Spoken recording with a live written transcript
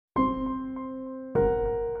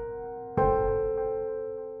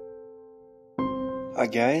Hi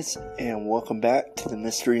guys, and welcome back to the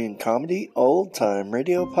Mystery and Comedy Old Time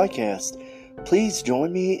Radio Podcast. Please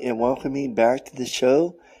join me in welcoming back to the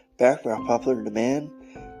show, back by popular demand,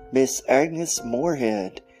 Miss Agnes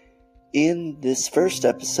Moorehead. In this first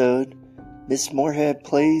episode, Miss Moorehead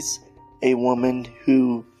plays a woman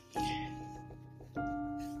who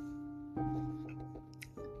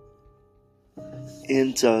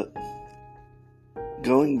ends up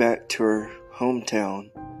going back to her hometown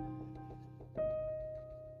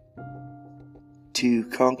to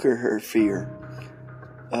conquer her fear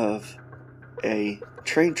of a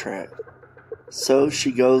train track. So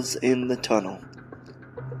she goes in the tunnel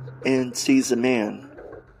and sees a man,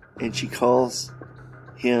 and she calls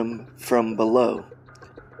him from below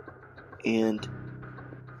and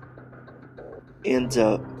ends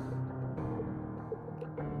up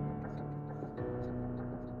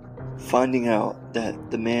finding out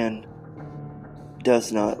that the man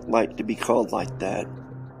does not like to be called like that,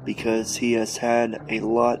 because he has had a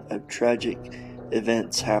lot of tragic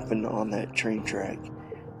events happen on that train track,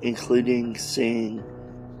 including seeing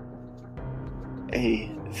a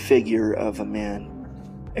figure of a man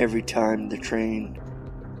every time the train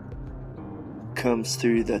comes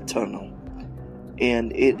through the tunnel.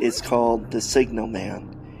 And it is called The Signal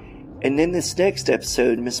Man. And in this next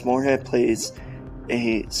episode, Miss Moorehead plays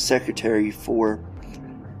a secretary for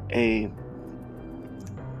a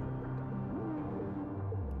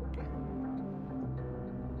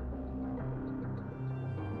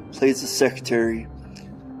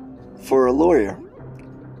lawyer.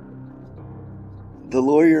 The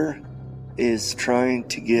lawyer is trying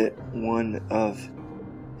to get one of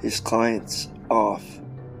his clients off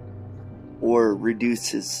or reduce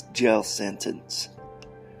his jail sentence.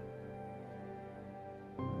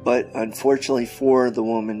 But unfortunately for the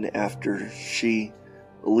woman, after she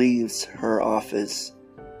leaves her office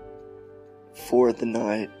for the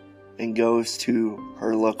night and goes to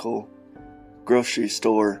her local grocery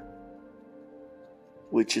store,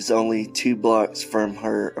 which is only 2 blocks from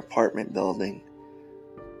her apartment building,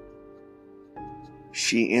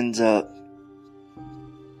 she ends up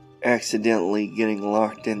accidentally getting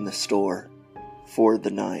locked in the store for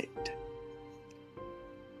the night.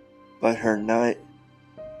 But her night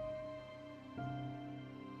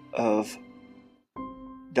of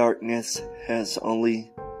darkness has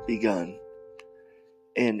only begun,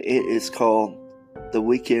 and it is called The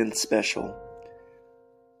Weekend Special.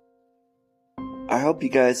 I hope you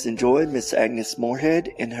guys enjoyed Miss Agnes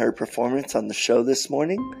Moorehead and her performance on the show this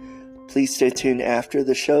morning. Please stay tuned after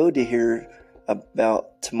the show to hear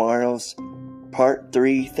about tomorrow's Part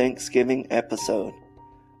 3 Thanksgiving episode.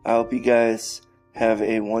 I hope you guys have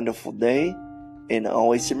a wonderful day, and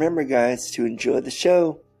always remember, guys, to enjoy the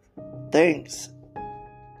show. Thanks.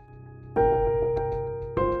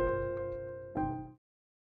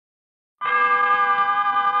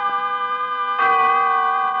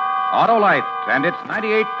 Autolite and its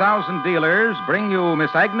 98,000 dealers bring you Miss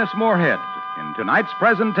Agnes Moorehead in tonight's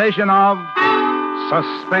presentation of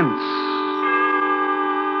Suspense.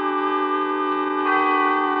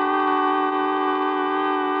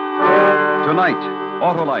 Tonight,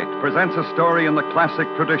 Autolite presents a story in the classic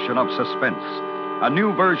tradition of suspense. A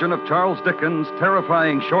new version of Charles Dickens'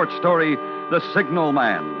 terrifying short story, The Signal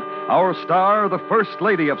Man. Our star, the First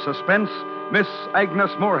Lady of Suspense, Miss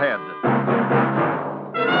Agnes Moorehead.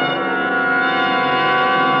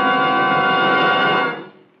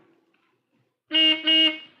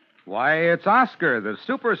 Why, it's Oscar, the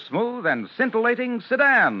super smooth and scintillating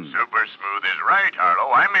sedan. Super smooth is right,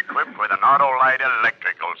 Harlow. I'm equipped with an Autolite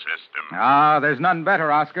electrical system. Ah, there's none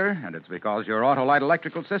better, Oscar, and it's because your Autolite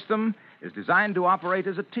electrical system is designed to operate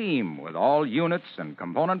as a team with all units and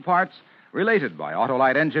component parts related by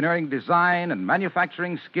Autolite engineering design and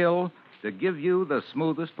manufacturing skill to give you the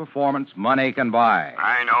smoothest performance money can buy.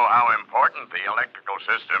 I know how important the electrical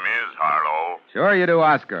system is, Harlow. Sure you do,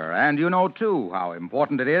 Oscar. And you know, too, how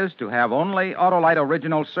important it is to have only Autolite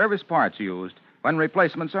original service parts used when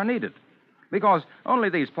replacements are needed. Because only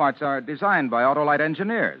these parts are designed by Autolite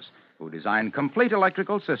engineers, who design complete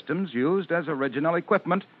electrical systems used as original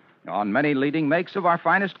equipment on many leading makes of our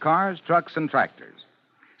finest cars, trucks, and tractors.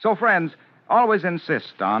 So, friends, always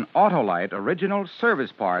insist on Autolite original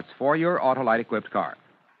service parts for your Autolite-equipped car.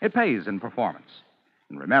 It pays in performance.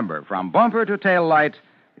 And remember, from bumper to tail light,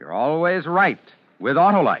 you're always right with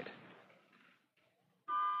Autolite.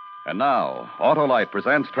 And now, Autolite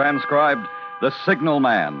presents transcribed The Signal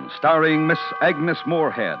Man, starring Miss Agnes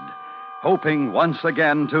Moorehead, hoping once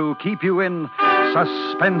again to keep you in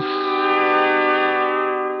suspense.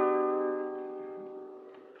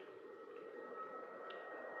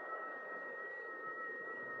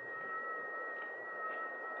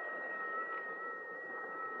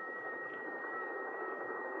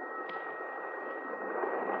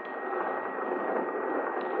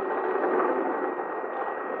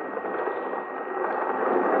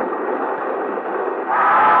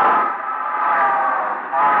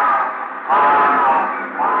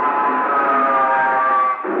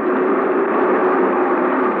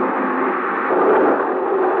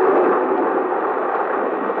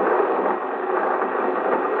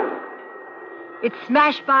 It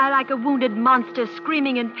smashed by like a wounded monster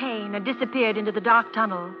screaming in pain and disappeared into the dark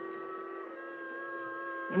tunnel.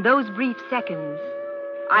 In those brief seconds,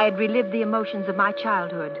 I had relived the emotions of my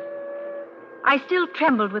childhood. I still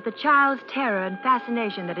trembled with the child's terror and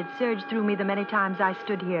fascination that had surged through me the many times I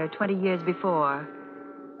stood here 20 years before.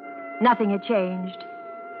 Nothing had changed.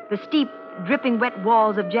 The steep, dripping wet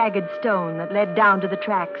walls of jagged stone that led down to the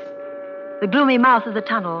tracks, the gloomy mouth of the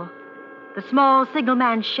tunnel, the small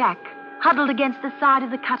signalman's shack huddled against the side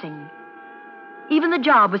of the cutting. Even the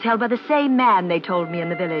job was held by the same man, they told me, in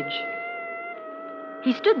the village.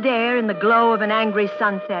 He stood there in the glow of an angry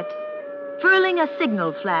sunset, furling a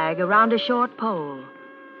signal flag around a short pole.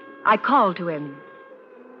 I called to him.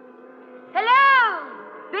 "Hello!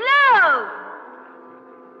 Below!"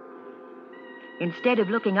 Instead of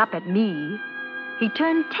looking up at me, he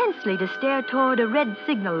turned tensely to stare toward a red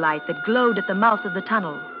signal light that glowed at the mouth of the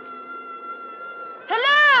tunnel.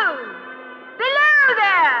 "Hello! Below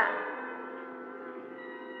there!"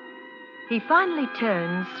 He finally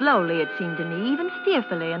turned, slowly it seemed to me, even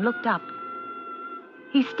fearfully, and looked up.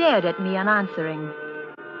 He stared at me unanswering.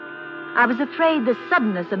 I was afraid the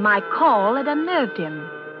suddenness of my call had unnerved him.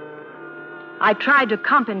 I tried to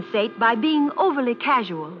compensate by being overly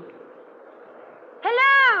casual.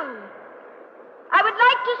 "Hello! I would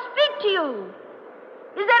like to speak to you.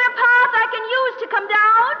 Is there a path I can use to come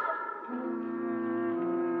down?"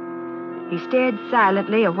 He stared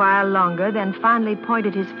silently a while longer, then finally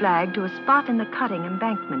pointed his flag to a spot in the cutting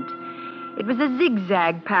embankment. It was a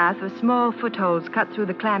zigzag path with small footholds cut through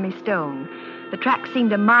the clammy stone. The track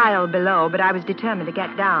seemed a mile below, but I was determined to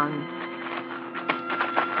get down.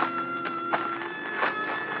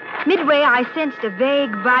 Midway, I sensed a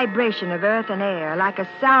vague vibration of earth and air, like a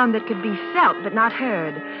sound that could be felt but not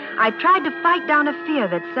heard. I tried to fight down a fear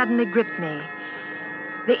that suddenly gripped me.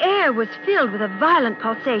 The air was filled with a violent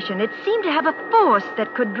pulsation. It seemed to have a force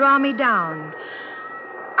that could draw me down.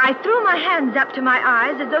 I threw my hands up to my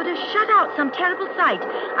eyes as though to shut out some terrible sight.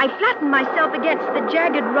 I flattened myself against the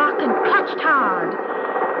jagged rock and clutched hard.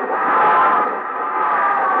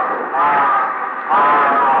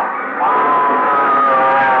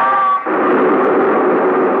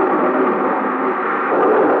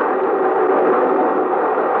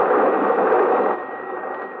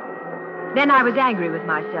 Then I was angry with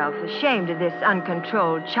myself, ashamed of this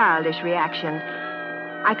uncontrolled, childish reaction.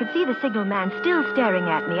 I could see the signalman still staring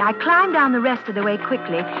at me. I climbed down the rest of the way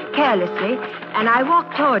quickly, carelessly, and I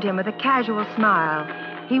walked toward him with a casual smile.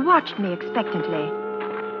 He watched me expectantly.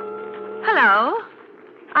 "Hello.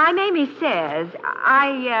 I'm Amy Sayers.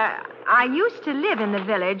 I used to live in the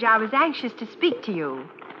village. I was anxious to speak to you.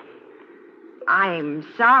 I'm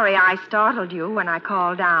sorry I startled you when I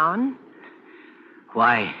called down."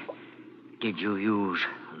 Why did you use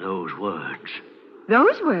those words?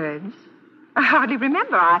 "Those words? I hardly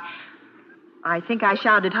remember. I think I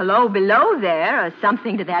shouted, 'Hello, below there,' or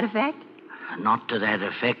something to that effect." Not to that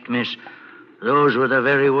effect, miss. Those were the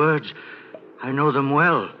very words. I know them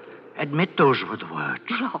well. Admit those were the words.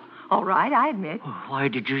 Oh, all right, I admit. Why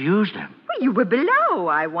did you use them? Well, you were below.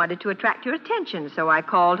 I wanted to attract your attention, so I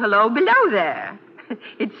called, 'Hello, below there.'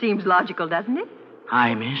 It seems logical, doesn't it?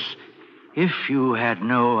 Aye, miss. If you had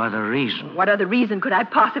no other reason. What other reason could I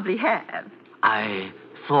possibly have? I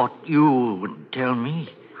thought you would tell me.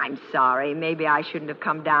 I'm sorry. Maybe I shouldn't have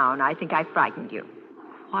come down. I think I frightened you.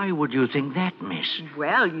 Why would you think that, miss?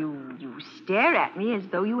 Well, you stare at me as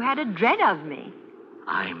though you had a dread of me.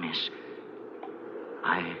 Aye, miss.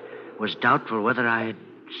 I was doubtful whether I had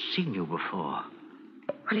seen you before.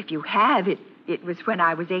 Well, if you have, it was when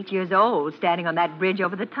I was 8 years old, standing on that bridge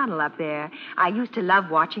over the tunnel up there. I used to love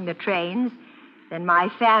watching the trains. Then my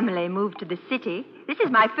family moved to the city. This is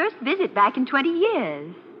my first visit back in 20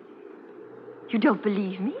 years. You don't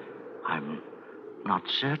believe me? I'm not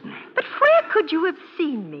certain. But where could you have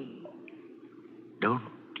seen me? Don't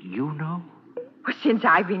you know? Well, since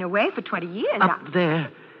I've been away for 20 years. Up there,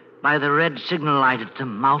 by the red signal light at the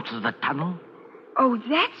mouth of the tunnel. Oh,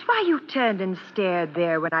 that's why you turned and stared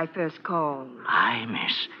there when I first called. Aye,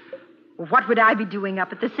 miss. Well, what would I be doing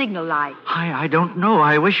up at the signal light? I don't know.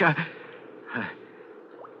 I wish I...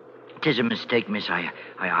 'Tis a mistake, miss. I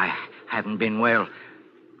haven't been well.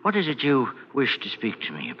 What is it you wish to speak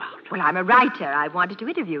to me about? Well, I'm a writer. I wanted to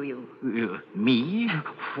interview you. Me?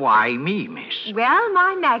 Why me, miss? Well,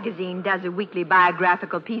 my magazine does a weekly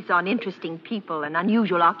biographical piece on interesting people and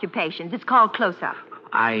unusual occupations. It's called Close Up.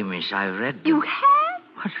 Aye, miss, I've read them. You have?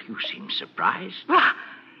 Well, you seem surprised.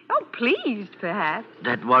 Oh, pleased, perhaps.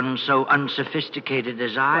 That one so unsophisticated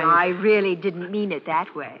as I... Well, I really didn't mean it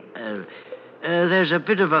that way. There's a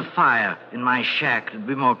bit of a fire in my shack. It'd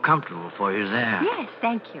be more comfortable for you there. Yes,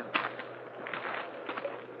 thank you.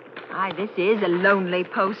 My, this is a lonely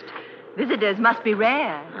post. Visitors must be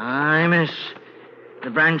rare. Aye, miss. The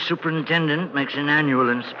branch superintendent makes an annual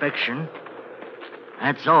inspection.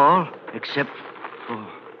 That's all, except for...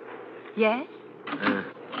 Yes?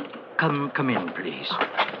 Come in, please.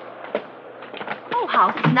 Oh,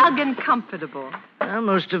 how snug and comfortable. Well,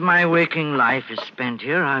 most of my waking life is spent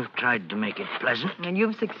here. I've tried to make it pleasant. And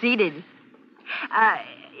you've succeeded.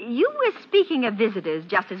 You were speaking of visitors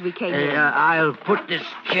just as we came in. I'll put this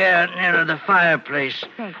chair nearer the fireplace.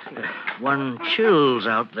 Thank you. One chills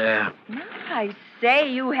out there. I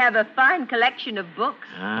say, you have a fine collection of books.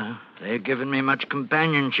 They've given me much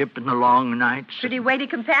companionship in the long nights. Pretty weighty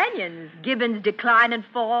companions. Gibbon's Decline and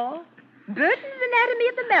Fall. Burton's Anatomy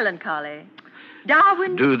of the Melancholy.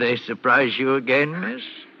 Darwin... Do they surprise you again, miss?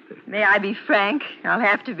 May I be frank? I'll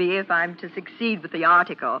have to be if I'm to succeed with the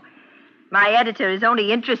article. My editor is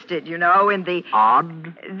only interested, in the...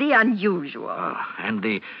 Odd? The unusual. And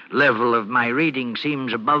the level of my reading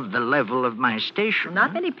seems above the level of my station.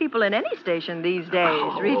 Not many people in any station these days.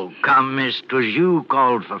 Oh, come, miss. 'Twas you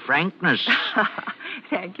called for frankness.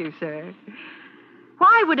 Thank you, sir.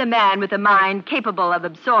 Why would a man with a mind capable of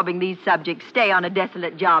absorbing these subjects stay on a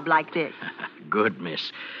desolate job like this? Good,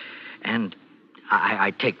 miss. And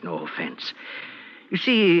I take no offense. You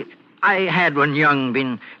see, I had when young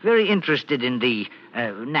been very interested in the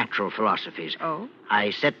natural philosophies. Oh? I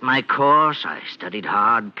set my course, I studied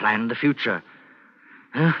hard, planned the future.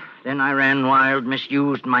 Then I ran wild,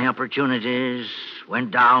 misused my opportunities, went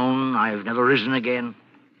down, I've never risen again.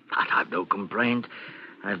 But I've no complaint.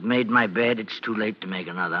 I've made my bed, it's too late to make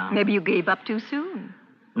another. Maybe you gave up too soon.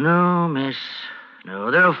 No, miss. No,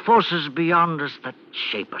 there are forces beyond us that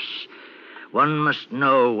shape us. One must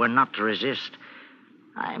know when not to resist.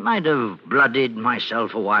 I might have blooded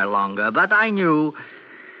myself a while longer, but I knew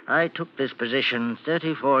I took this position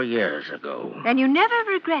 34 years ago. And you never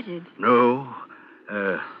regretted? No,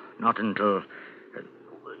 not until...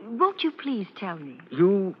 Won't you please tell me?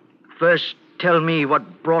 You first tell me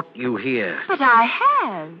what brought you here. But I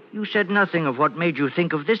have. You said nothing of what made you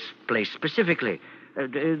think of this place specifically.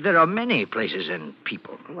 There are many places and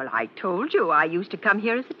people. Well, I told you I used to come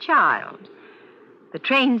here as a child. The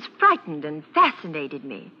trains frightened and fascinated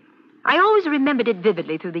me. I always remembered it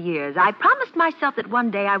vividly through the years. I promised myself that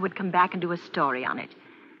one day I would come back and do a story on it.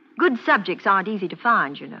 Good subjects aren't easy to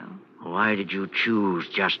find, Why did you choose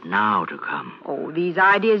just now to come? Oh, these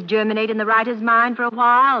ideas germinate in the writer's mind for a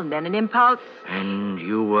while, and then an impulse. And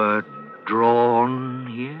you were drawn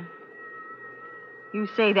here? You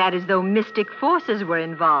say that as though mystic forces were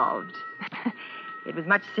involved. It was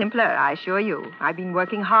much simpler, I assure you. I've been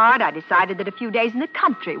working hard. I decided that a few days in the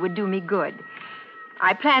country would do me good.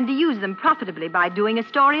 I planned to use them profitably by doing a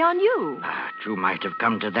story on you. But you might have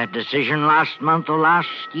come to that decision last month or last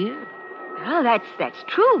year. Well, that's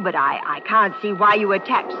true, but I can't see why you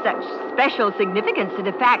attach such special significance to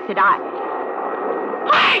the fact that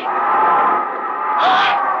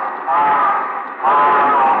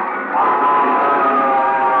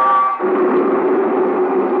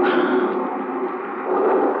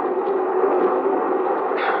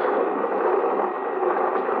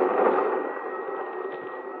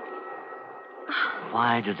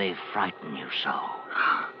Why do they frighten you so?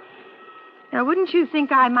 Now, wouldn't you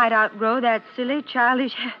think I might outgrow that silly,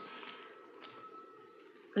 childish...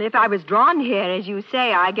 Well, if I was drawn here, as you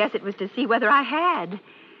say, I guess it was to see whether I had.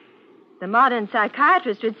 The modern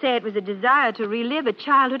psychiatrist would say it was a desire to relive a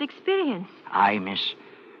childhood experience. Aye, miss.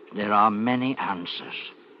 There are many answers.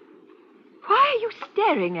 Why are you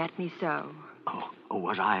staring at me so? Oh,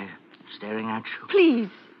 was I staring at you?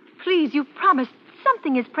 Please, you promised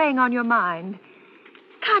something is preying on your mind.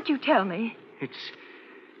 Can't you tell me?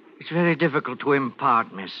 It's very difficult to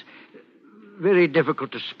impart, miss. Very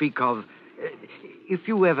difficult to speak of. If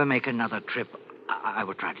you ever make another trip, I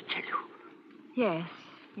will try to tell you.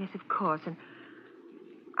 Yes, of course. And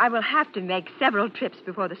I will have to make several trips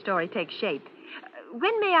before the story takes shape.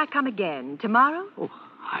 When may I come again? Tomorrow? Oh,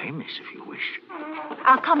 aye, miss, if you wish.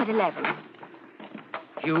 I'll come at 11.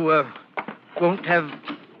 You, won't have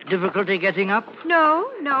difficulty getting up? No,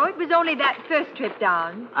 it was only that first trip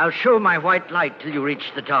down. I'll show my white light till you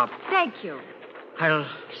reach the top. Thank you. I'll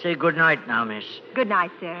say good night now, miss. Good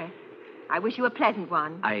night, sir. I wish you a pleasant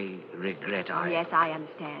one. I regret Oh, yes, I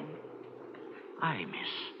understand. Aye, miss.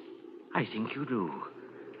 I think you do.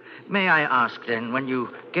 May I ask, then, when you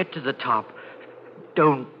get to the top,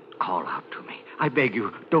 don't call out to me. I beg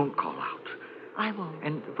you, don't call out. I won't.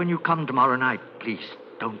 And when you come tomorrow night, please,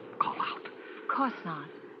 don't call out. Of course not.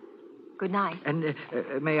 Good night. And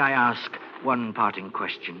may I ask one parting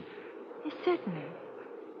question? Yes, certainly.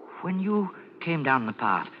 When you came down the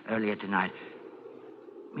path earlier tonight,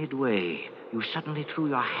 midway, you suddenly threw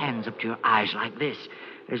your hands up to your eyes like this,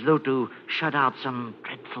 as though to shut out some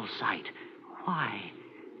dreadful sight. Why?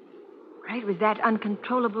 It was that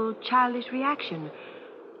uncontrollable, childish reaction.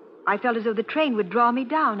 I felt as though the train would draw me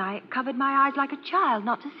down. I covered my eyes like a child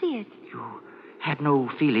not to see it. You had no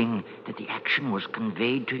feeling that the action was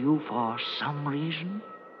conveyed to you for some reason?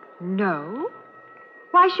 No.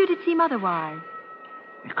 Why should it seem otherwise?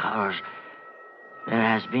 Because there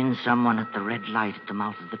has been someone at the red light at the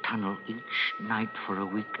mouth of the tunnel each night for a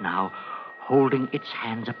week now, holding its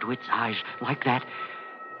hands up to its eyes like that,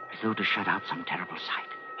 as though to shut out some terrible sight.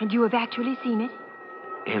 And you have actually seen it?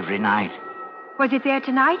 Every night. Was it there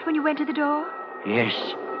tonight when you went to the door? Yes,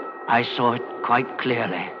 I saw it quite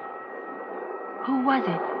clearly. Who was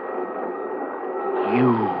it?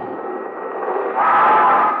 You.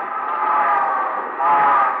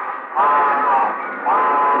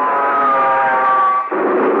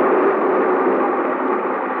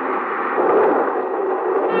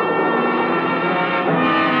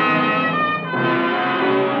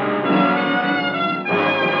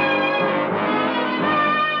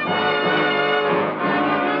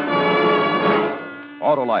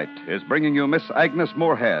 Autolite is bringing you Miss Agnes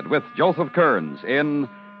Moorehead with Joseph Kearns in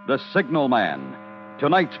The Signal Man.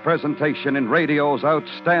 Tonight's presentation in radio's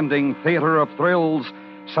outstanding theater of thrills,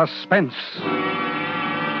 Suspense.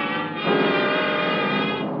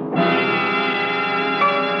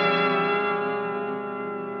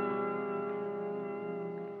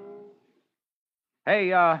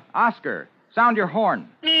 Hey, Oscar, sound your horn.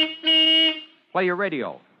 Play your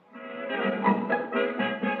radio.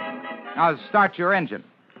 Now start your engine.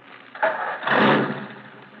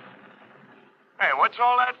 Hey, what's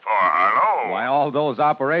all that for, Harlow? Why, all those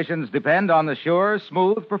operations depend on the sure,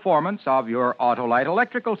 smooth performance of your Autolite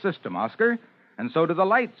electrical system, Oscar. And so do the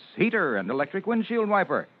lights, heater, and electric windshield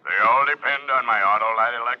wiper. They all depend on my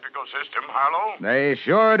Autolite electrical system, Harlow? They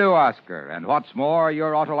sure do, Oscar. And what's more,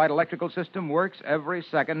 your Autolite electrical system works every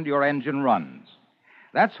second your engine runs.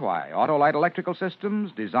 That's why Autolite electrical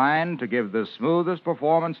systems, designed to give the smoothest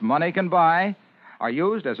performance money can buy, are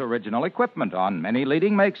used as original equipment on many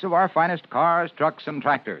leading makes of our finest cars, trucks, and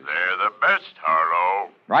tractors. They're the best,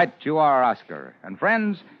 Harlow. Right you are, Oscar. And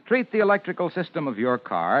friends, treat the electrical system of your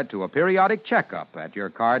car to a periodic checkup at your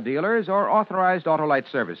car dealer's or authorized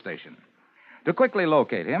Autolite service station. To quickly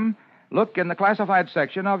locate him, look in the classified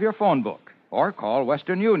section of your phone book or call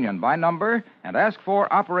Western Union by number and ask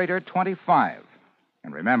for Operator 25.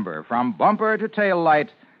 And remember, from bumper to tail light,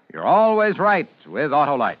 you're always right with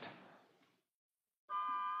Autolite.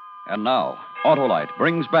 And now, Autolite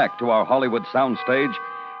brings back to our Hollywood soundstage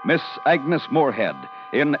Miss Agnes Moorehead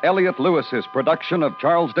in Elliot Lewis's production of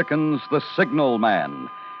Charles Dickens' The Signal Man,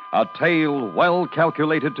 a tale well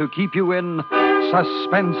calculated to keep you in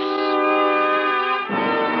suspense.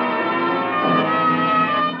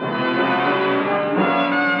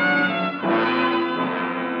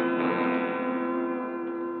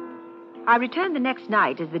 I returned the next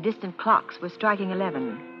night as the distant clocks were striking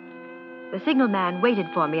 11. The signalman waited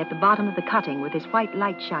for me at the bottom of the cutting with his white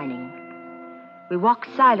light shining. We walked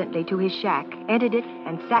silently to his shack, entered it,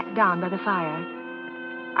 and sat down by the fire.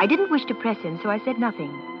 I didn't wish to press him, so I said nothing.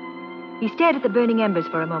 He stared at the burning embers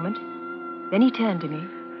for a moment. Then he turned to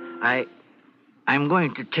me. I'm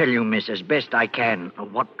going to tell you, miss, as best I can,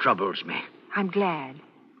 what troubles me. I'm glad.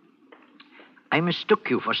 I mistook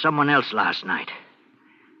you for someone else last night.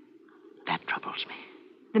 That troubles me.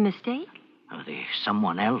 The mistake? The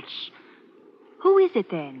someone else. Who is it,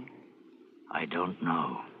 then? I don't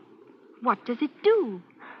know. What does it do?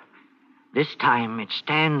 This time it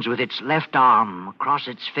stands with its left arm across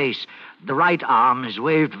its face. The right arm is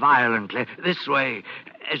waved violently this way,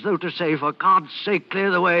 as though to say, for God's sake,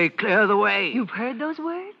 clear the way, clear the way. You've heard those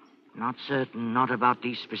words? Not certain, not about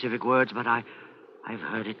these specific words, but I've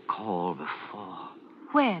heard it call before.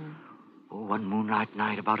 When? Oh, one moonlight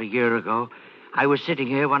night about a year ago. I was sitting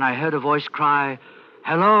here when I heard a voice cry,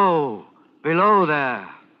 "Hello, below there."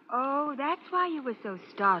 Oh, that's why you were so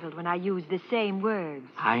startled when I used the same words.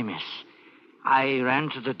 Aye, miss. I ran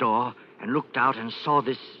to the door and looked out and saw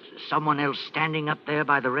this someone else standing up there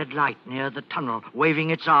by the red light near the tunnel,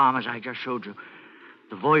 waving its arm as I just showed you.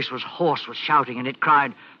 The voice was hoarse with shouting, and it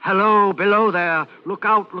cried, "Hello, below there. Look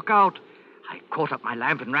out, look out." I caught up my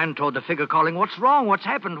lamp and ran toward the figure, calling, "What's wrong? What's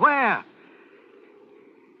happened? Where?"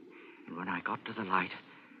 And when I got to the light,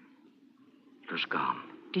 it was gone.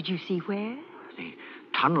 Did you see where? The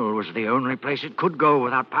tunnel was the only place it could go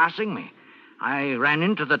without passing me. I ran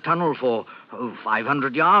into the tunnel for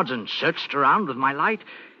 500 yards and searched around with my light.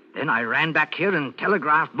 Then I ran back here and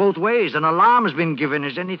telegraphed both ways. An alarm has been given.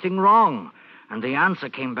 Is anything wrong? And the answer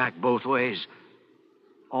came back both ways.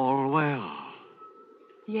 all well?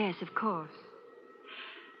 Yes, of course.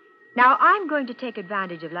 Now, I'm going to take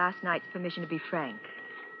advantage of last night's permission to be frank.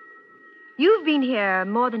 You've been here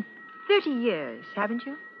more than 30 years, haven't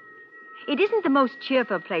you? It isn't the most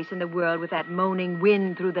cheerful place in the world with that moaning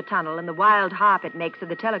wind through the tunnel and the wild harp it makes of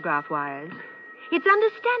the telegraph wires. It's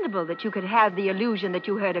understandable that you could have the illusion that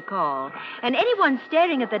you heard a call. And anyone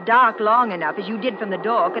staring at the dark long enough, as you did from the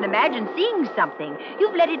door, can imagine seeing something.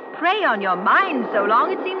 You've let it prey on your mind so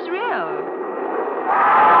long it seems real.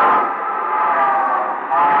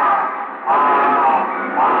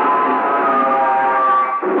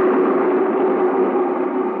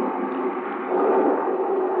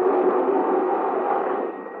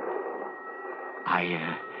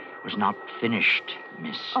 I was not finished,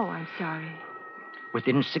 miss. Oh, I'm sorry.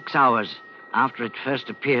 Within 6 hours after it first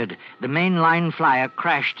appeared, the main line flyer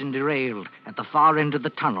crashed and derailed at the far end of the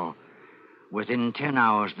tunnel. Within 10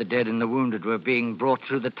 hours, the dead and the wounded were being brought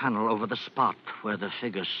through the tunnel over the spot where the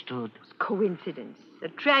figure stood. Coincidence. A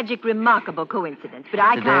tragic, remarkable coincidence. But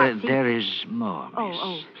I can't see... There is more, miss.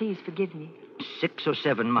 Oh, please forgive me. 6 or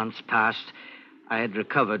 7 months passed. I had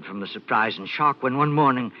recovered from the surprise and shock when one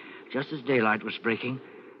morning, just as daylight was breaking,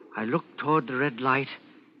 I looked toward the red light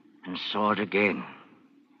and saw it again.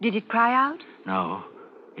 Did it cry out? No,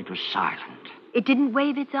 it was silent. It didn't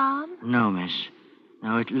wave its arm? No, miss.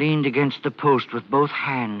 No, it leaned against the post with both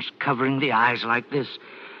hands covering the eyes like this,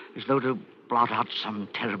 as though to blot out some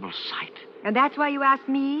terrible sight. And that's why you asked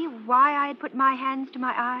me why I had put my hands to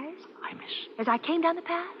my eyes? Why, miss? As I came down the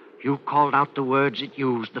path? You called out the words it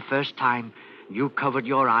used the first time. You covered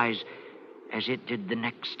your eyes as it did the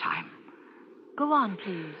next time. Go on,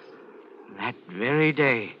 please. That very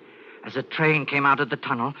day, as a train came out of the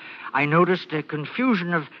tunnel, I noticed a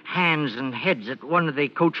confusion of hands and heads at one of the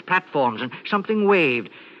coach platforms, and something waved.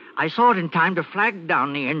 I saw it in time to flag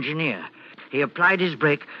down the engineer. He applied his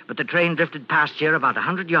brake, but the train drifted past here about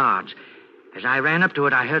 100 yards. As I ran up to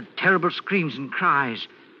it, I heard terrible screams and cries.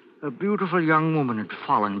 A beautiful young woman had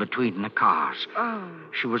fallen between the cars. Oh.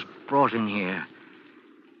 She was brought in here.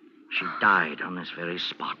 She died on this very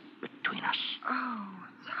spot between us. Oh,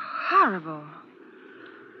 it's horrible.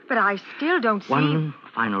 But I still don't see... One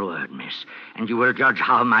final word, miss, and you will judge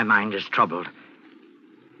how my mind is troubled.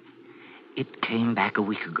 It came back a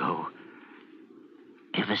week ago.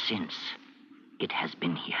 Ever since, it has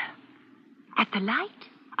been here. At the light?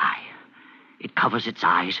 Aye. It covers its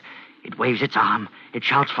eyes. It waves its arm. It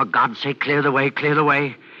shouts, for God's sake, clear the way, clear the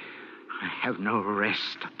way. I have no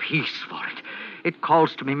rest or peace for it. It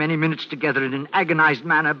calls to me many minutes together in an agonized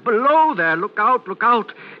manner. Below there, look out, look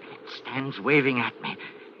out. It stands waving at me.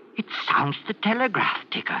 It sounds the telegraph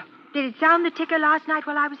ticker. Did it sound the ticker last night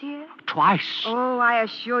while I was here? Twice. Oh, I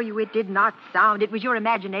assure you it did not sound. It was your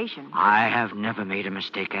imagination. I have never made a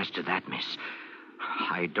mistake as to that, miss.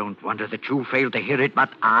 I don't wonder that you failed to hear it, but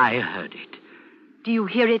I heard it. Do you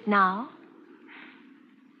hear it now?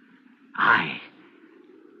 Aye.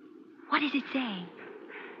 What is it saying?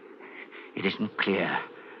 It isn't clear.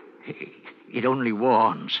 It only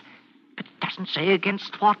warns. It doesn't say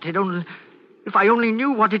against what. If I only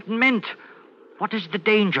knew what it meant. What is the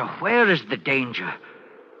danger? Where is the danger?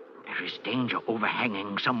 There is danger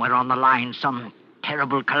overhanging somewhere on the line. Some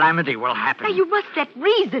terrible calamity will happen. Now, you must let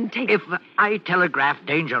reason take... If I telegraph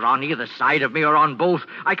danger on either side of me or on both,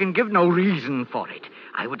 I can give no reason for it.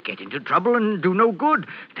 I would get into trouble and do no good.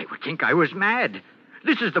 They would think I was mad.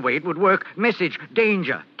 This is the way it would work. Message,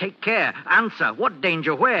 danger, take care. Answer, what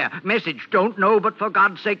danger, where? Message, don't know, but for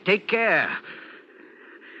God's sake, take care.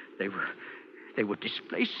 They would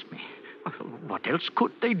displace me. What else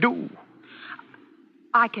could they do?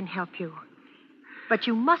 I can help you. But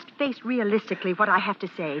you must face realistically what I have to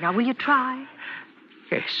say. Now, will you try?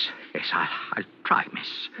 Yes, I'll try, miss.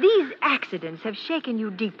 These accidents have shaken you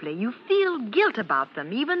deeply. You feel guilt about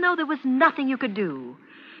them, even though there was nothing you could do.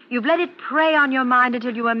 You've let it prey on your mind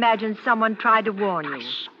until you imagine someone tried to warn you.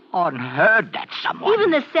 Unheard that someone.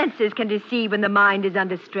 Even the senses can deceive when the mind is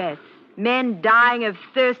under stress. Men dying of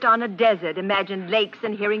thirst on a desert imagined lakes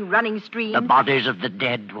and hearing running streams. The bodies of the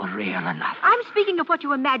dead were real enough. I'm speaking of what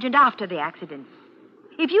you imagined after the accident.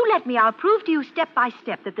 If you let me, I'll prove to you step by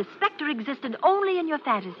step that the specter existed only in your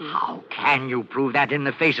fantasies. How can you prove that in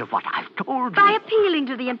the face of what I've told you? By appealing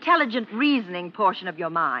to the intelligent reasoning portion of your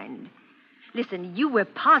mind. Listen, you were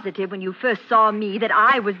positive when you first saw me that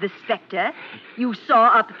I was the specter. You saw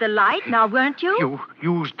up at the light, now weren't you? You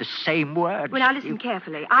used the same words. Well, now listen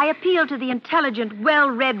carefully. I appeal to the intelligent,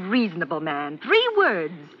 well-read, reasonable man. 3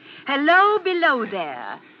 words. Hello, below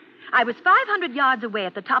there. I was 500 yards away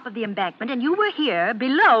at the top of the embankment, and you were here,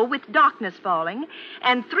 below, with darkness falling,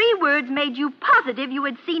 and 3 words made you positive you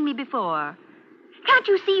had seen me before. Can't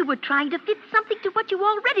you see we're trying to fit something to what you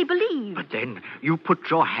already believe? But then you put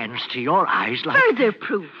your hands to your eyes like... Further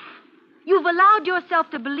proof. You've allowed yourself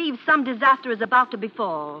to believe some disaster is about to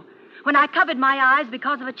befall. When I covered my eyes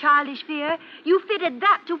because of a childish fear, you fitted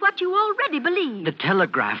that to what you already believed. The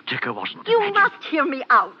telegraph ticker wasn't You imagined. must hear me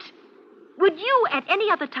out. Would you at any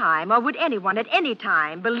other time, or would anyone at any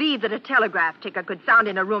time, believe that a telegraph ticker could sound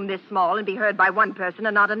in a room this small and be heard by one person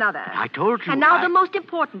and not another? I told you... And now the most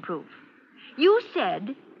important proof. You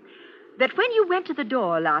said that when you went to the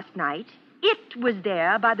door last night, it was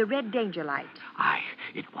there by the red danger light.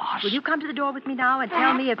 It was. Will you come to the door with me now and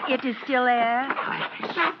tell me if it is still there?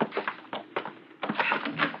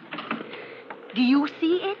 Do you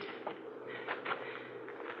see it?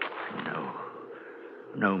 No.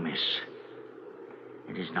 No, miss.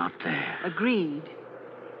 It is not there. Agreed.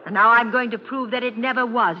 And now I'm going to prove that it never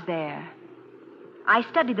was there. I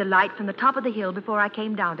studied the light from the top of the hill before I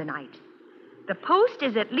came down tonight. The post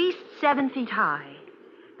is at least 7 feet high.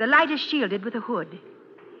 The light is shielded with a hood.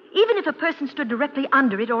 Even if a person stood directly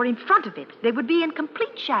under it or in front of it, they would be in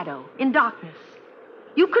complete shadow, in darkness.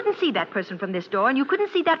 You couldn't see that person from this door, and you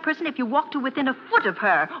couldn't see that person if you walked to within a foot of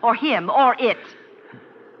her, or him, or it.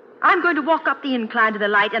 I'm going to walk up the incline to the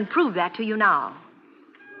light and prove that to you now.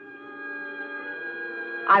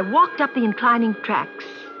 I walked up the inclining tracks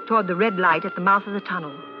toward the red light at the mouth of the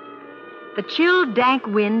tunnel. The chill, dank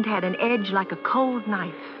wind had an edge like a cold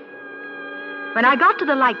knife. When I got to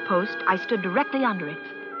the light post, I stood directly under it.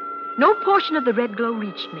 No portion of the red glow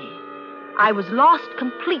reached me. I was lost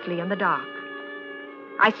completely in the dark.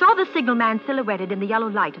 I saw the signalman silhouetted in the yellow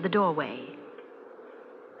light of the doorway.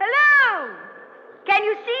 Hello! Can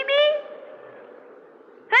you see me?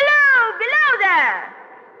 Hello, below there!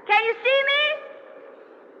 Can you see me?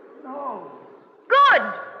 No. Good!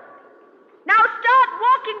 Now start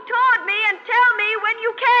walking toward me and tell me when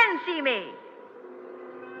you can see me.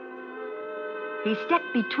 He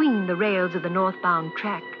stepped between the rails of the northbound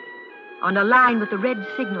track on a line with the red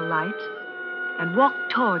signal light and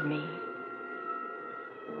walked toward me.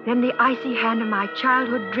 Then the icy hand of my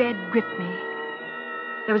childhood dread gripped me.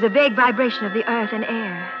 There was a vague vibration of the earth and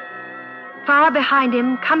air. Far behind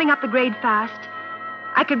him, coming up the grade fast,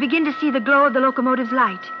 I could begin to see the glow of the locomotive's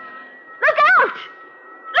light. Look out!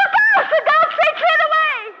 Look out! For God's sake, clear the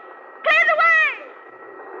way! Clear the way!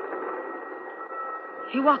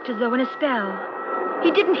 He walked as though in a spell. He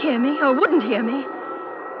didn't hear me, or wouldn't hear me.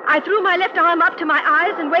 I threw my left arm up to my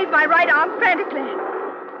eyes and waved my right arm frantically.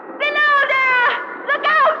 Below there! Look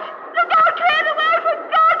out! Look out! Clear the way! For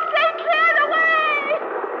God's sake, clear the way!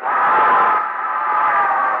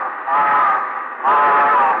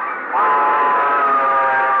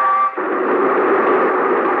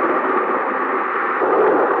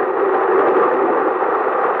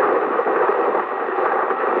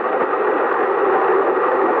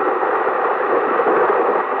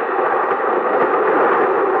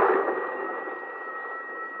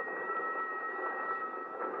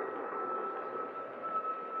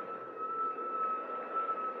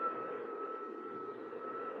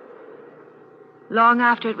 Long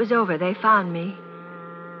after it was over, they found me,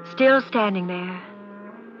 still standing there,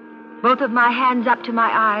 both of my hands up to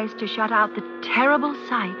my eyes to shut out the terrible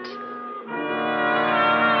sight.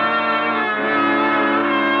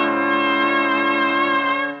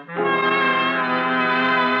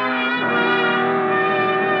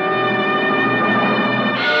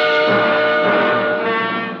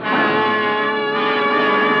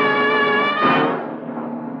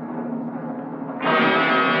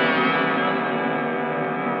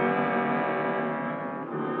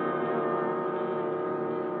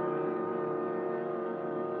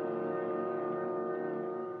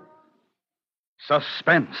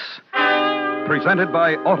 Suspense. Presented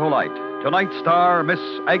by Autolite. Tonight's star, Miss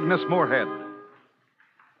Agnes Moorehead.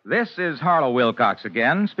 This is Harlow Wilcox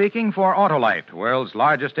again, speaking for Autolite, world's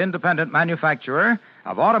largest independent manufacturer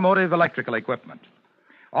of automotive electrical equipment.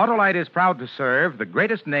 Autolite is proud to serve the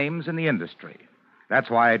greatest names in the industry. That's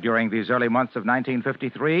why during these early months of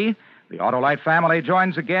 1953, the Autolite family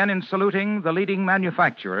joins again in saluting the leading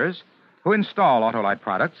manufacturers who install Autolite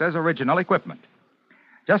products as original equipment.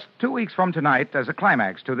 Just 2 weeks from tonight, as a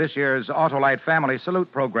climax to this year's Autolite Family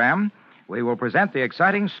Salute program, we will present the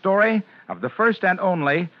exciting story of the first and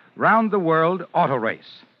only round-the-world auto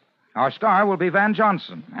race. Our star will be Van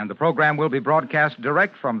Johnson, and the program will be broadcast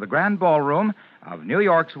direct from the Grand Ballroom of New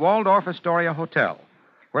York's Waldorf Astoria Hotel,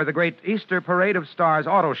 where the great Easter Parade of Stars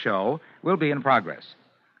auto show will be in progress.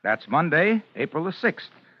 That's Monday, April the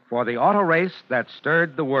 6th, for the auto race that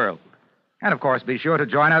stirred the world. And, of course, be sure to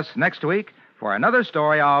join us next week for another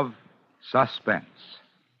story of suspense.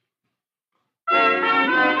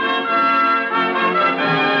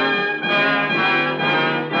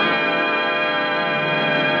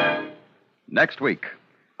 Next week,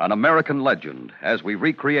 an American legend as we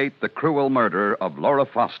recreate the cruel murder of Laura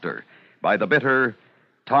Foster by the bitter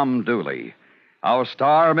Tom Dooley. Our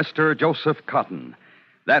star, Mr. Joseph Cotton.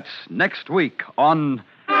 That's next week on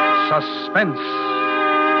Suspense.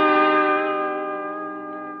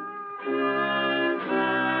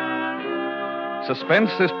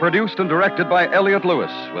 Suspense is produced and directed by Elliott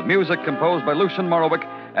Lewis, with music composed by Lucien Morowick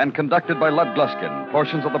and conducted by Lud Gluskin.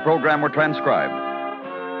 Portions of the program were transcribed.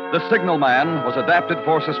 The Signal Man was adapted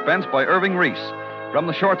for Suspense by Irving Reese from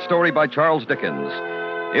the short story by Charles Dickens.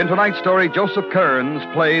 In tonight's story, Joseph Kearns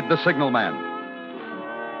played the Signal Man.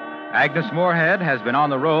 Agnes Moorehead has been on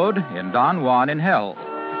the road in Don Juan in Hell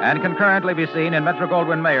and can currently be seen in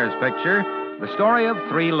Metro-Goldwyn-Mayer's picture, The Story of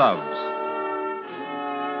Three Loves.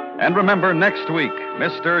 And remember, next week,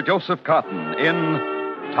 Mr. Joseph Cotton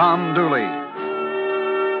in Tom Dooley.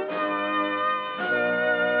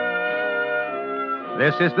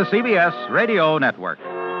 This is the CBS Radio Network.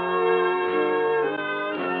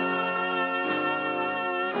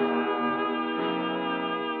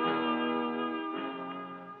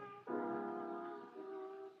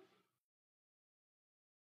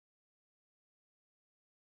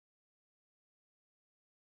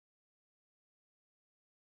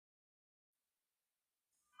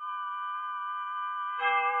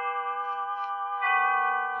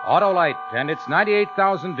 Autolite and its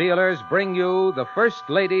 98,000 dealers bring you the First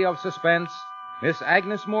Lady of Suspense, Miss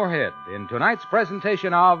Agnes Moorehead, in tonight's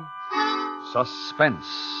presentation of Suspense.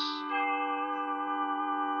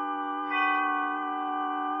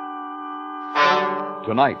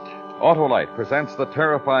 Tonight, Autolite presents the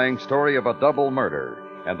terrifying story of a double murder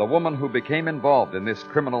and the woman who became involved in this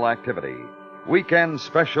criminal activity. Weekend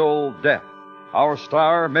Special Death. Our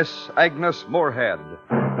star, Miss Agnes Moorehead.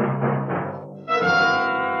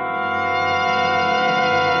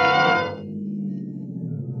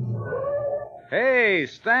 Hey,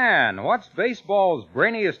 Stan, what's baseball's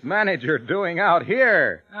brainiest manager doing out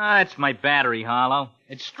here? It's my battery, Harlow.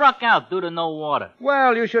 It struck out due to no water.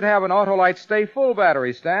 Well, you should have an Autolite Stay Full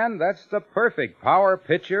battery, Stan. That's the perfect power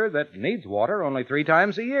pitcher that needs water only 3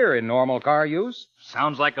 times a year in normal car use.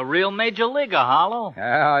 Sounds like a real major leaguer, Harlow.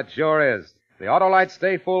 Yeah, it sure is. The Autolite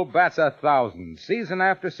Stay Full bats 1,000, season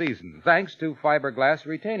after season, thanks to fiberglass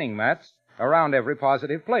retaining mats around every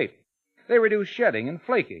positive plate. They reduce shedding and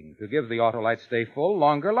flaking to give the Autolite Stay Full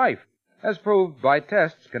longer life, as proved by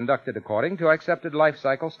tests conducted according to accepted life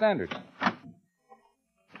cycle standards.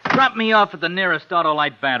 Drop me off at the nearest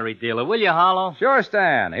Autolite battery dealer, will you, Harlow? Sure,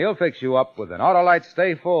 Stan. He'll fix you up with an Autolite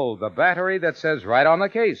Stay Full, the battery that says right on the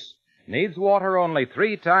case, needs water only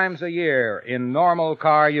 3 times a year in normal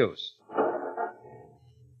car use.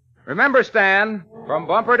 Remember, Stan, from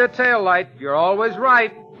bumper to tail light, you're always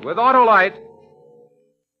right with Autolite.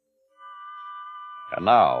 And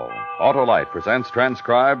now, Autolite presents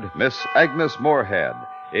transcribed Miss Agnes Moorehead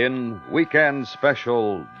in Weekend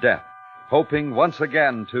Special Death, hoping once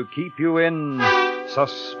again to keep you in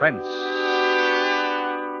suspense.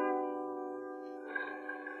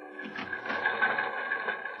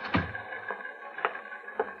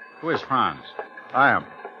 Who is Franz? I am.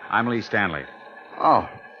 I'm Lee Stanley. Oh.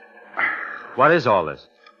 What is all this?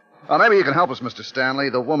 Maybe you can help us, Mr. Stanley.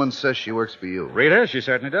 The woman says she works for you. Rita, she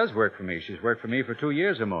certainly does work for me. She's worked for me for 2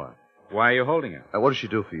 years or more. Why are you holding her? What does she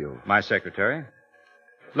do for you? My secretary.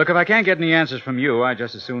 Look, if I can't get any answers from you, I'd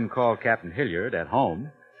just as soon call Captain Hilliard at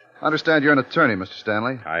home. I understand you're an attorney, Mr.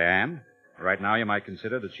 Stanley. I am. Right now, you might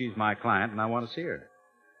consider that she's my client, and I want to see her.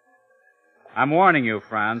 I'm warning you,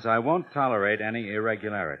 Franz, I won't tolerate any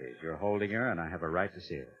irregularities. You're holding her, and I have a right to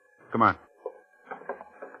see her. Come on.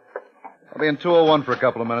 I'll be in 201 for a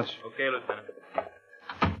couple of minutes. Okay, Lieutenant.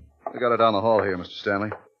 We got her down the hall here, Mr. Stanley.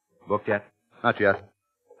 Booked yet? Not yet.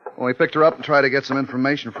 When we picked her up and tried to get some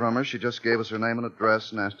information from her, she just gave us her name and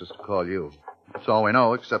address and asked us to call you. That's all we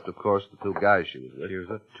know, except, of course, the 2 guys she was with. She was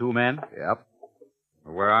with 2 men? Yep.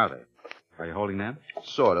 Where are they? Are you holding them?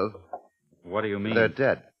 Sort of. What do you mean? They're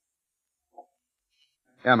dead.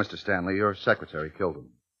 Yeah, Mr. Stanley, your secretary killed them.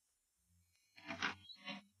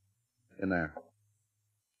 In there.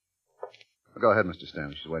 Go ahead, Mr.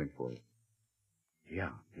 Stanley. She's waiting for you. Yeah.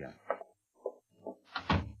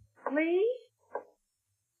 Lee?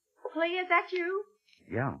 Lee, is that you?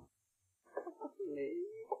 Yeah. Lee.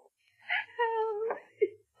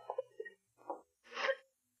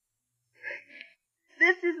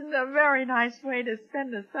 This isn't a very nice way to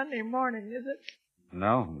spend a Sunday morning, is it?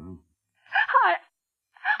 No. Hi.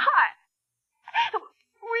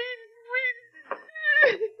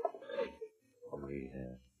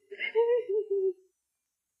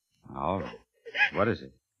 All right. What is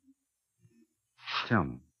it? Tell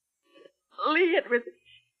me. Lee,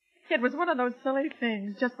 It was one of those silly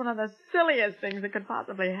things, just one of the silliest things that could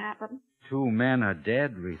possibly happen. 2 men are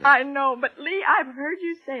dead, Rita. I know, but Lee, I've heard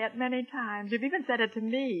you say it many times. You've even said it to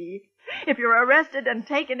me. If you're arrested and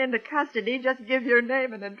taken into custody, just give your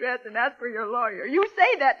name and address and ask for your lawyer. You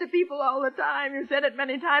say that to people all the time. You said it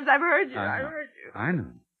many times. I've heard you. I heard you. I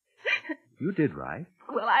know. You did right.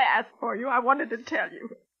 Well, I asked for you. I wanted to tell you.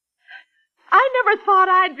 I never thought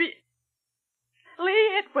I'd be... Lee,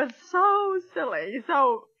 it was so silly.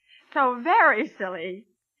 So very silly.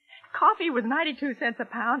 Coffee was 92 cents a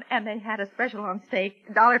pound, and they had a special on steak,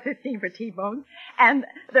 $1.15 for T-bones, and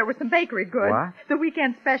there were some bakery goods. What? The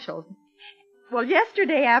weekend specials. Well,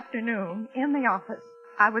 yesterday afternoon, in the office,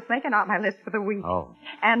 I was making out my list for the week. Oh.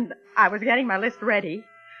 And I was getting my list ready.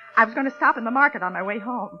 I was going to stop in the market on my way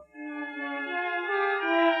home.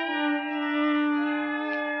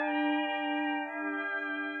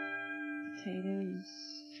 Potatoes,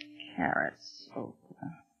 carrots, okra.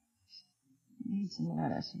 Need some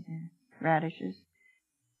lettuce in there. Radishes.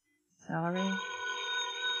 Celery.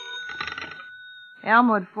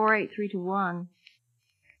 Elmwood 48321.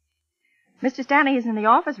 Mr. Stanley is in the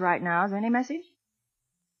office right now. Is there any message?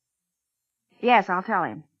 Yes, I'll tell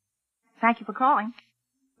him. Thank you for calling.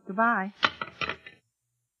 Goodbye.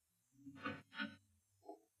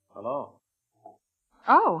 Hello.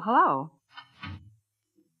 Oh, hello.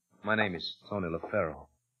 My name is Tony LaFaro.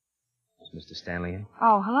 Is Mr. Stanley in?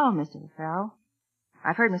 Oh, hello, Mr. LaFaro.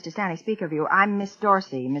 I've heard Mr. Stanley speak of you. I'm Miss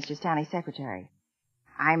Dorsey, Mr. Stanley's secretary.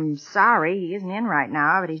 I'm sorry he isn't in right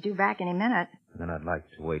now, but he's due back any minute. Then I'd like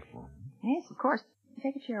to wait for him. Yes, of course.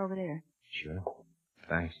 Take a chair over there. Sure.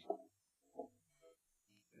 Thanks.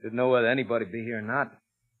 Didn't know whether anybody'd be here or not.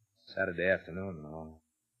 Saturday afternoon and all.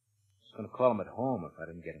 I was going to call him at home if I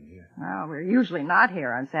didn't get him here. Well, we're usually not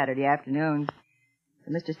here on Saturday afternoons.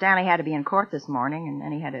 But Mr. Stanley had to be in court this morning, and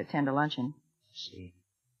then he had to attend a luncheon. See?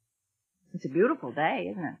 It's a beautiful day,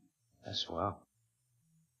 isn't it? That's swell.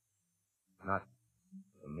 Not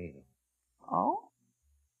for me. Oh?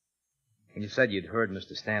 When you said you'd heard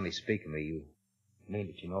Mr. Stanley speak of me, you mean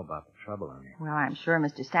that you know about the trouble I'm in. Well, I'm sure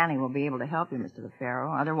Mr. Stanley will be able to help you, Mr.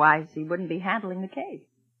 LaFaro. Otherwise, he wouldn't be handling the case.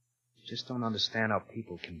 I just don't understand how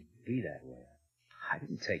people can be that way. I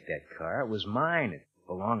didn't take that car. It was mine. It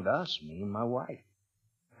belonged to us, me and my wife.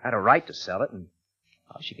 I had a right to sell it, and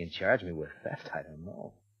how she can charge me with theft, I don't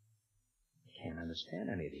know. I can't understand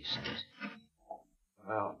any of these things.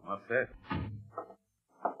 Well, what's it?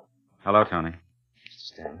 Hello, Tony. Mr.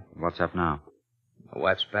 Stanley. What's up now? My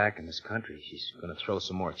wife's back in this country. She's going to throw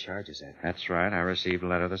some more charges at me. That's right. I received a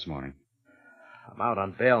letter this morning. I'm out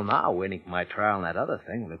on bail now, waiting for my trial and that other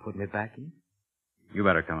thing. Will they put me back in? You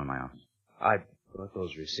better come in my office. I brought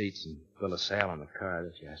those receipts and bill of sale on the car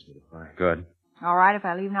that you asked me to find. Good. All right if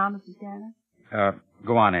I leave now, Mr. Stanley?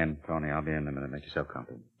 Go on in, Tony. I'll be in a minute. Make yourself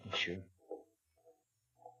comfortable. Sure.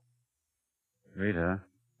 Rita,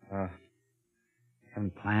 having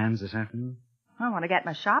plans this afternoon? I want to get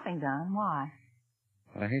my shopping done. Why?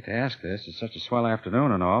 Well, I hate to ask this. It's such a swell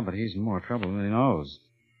afternoon and all, but he's in more trouble than he knows.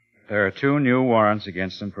 There are 2 new warrants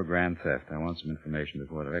against him for grand theft. I want some information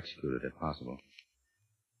before they're executed, if possible.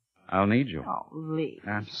 I'll need you. Oh, Lee.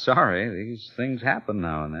 I'm sorry. These things happen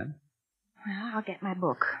now and then. Well, I'll get my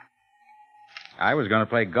book. I was going to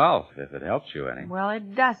play golf, if it helps you any. Well,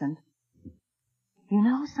 it doesn't. You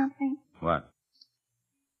know something? What?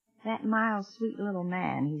 That mild, sweet little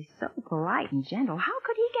man, he's so polite and gentle. How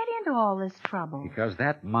could he get into all this trouble? Because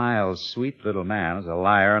that mild, sweet little man is a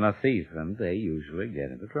liar and a thief, and they usually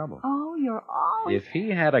get into trouble. Oh, you're always... If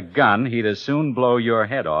he had a gun, he'd as soon blow your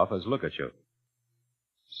head off as look at you.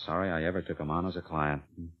 Sorry I ever took him on as a client.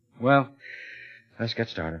 Well, let's get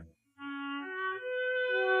started.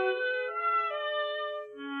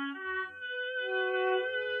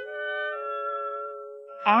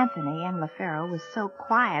 Anthony M. LaFaro was so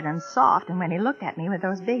quiet and soft, and when he looked at me with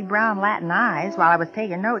those big brown Latin eyes while I was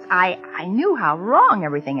taking notes, I knew how wrong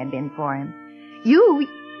everything had been for him.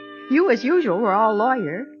 You as usual, were all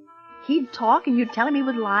lawyer. He'd talk and you'd tell him he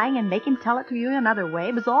was lying and make him tell it to you another way.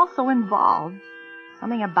 It was all so involved.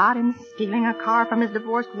 Something about him stealing a car from his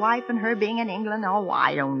divorced wife and her being in England. Oh,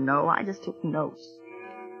 I don't know. I just took notes.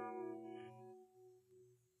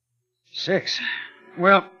 6.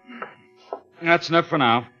 Well, that's enough for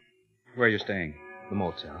now. Where are you staying? The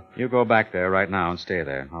motel. You go back there right now and stay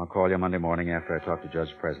there. I'll call you Monday morning after I talk to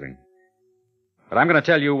Judge Presley. But I'm going to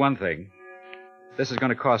tell you one thing. This is going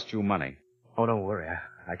to cost you money. Oh, don't worry.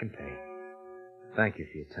 I can pay. Thank you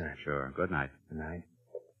for your time. Sure. Good night. Good night.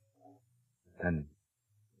 And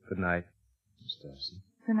good night, Miss Dorsey.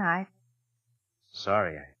 Good night.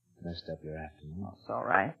 Sorry I messed up your afternoon. It's all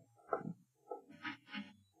right.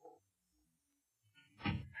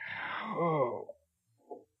 Oh.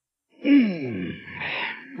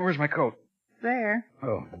 Where's my coat? There.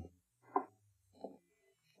 Oh.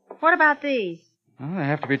 What about these? Well, they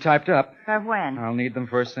have to be typed up. For when? I'll need them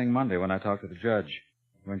first thing Monday when I talk to the judge.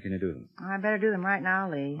 When can you do them? I better do them right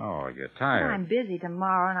now, Lee. Oh, you're tired. I'm busy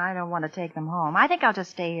tomorrow, and I don't want to take them home. I think I'll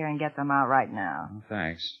just stay here and get them out right now. Oh,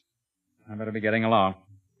 thanks. I better be getting along.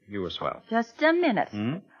 You were swell. Just a minute.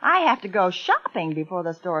 I have to go shopping before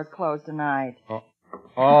the store's closed tonight.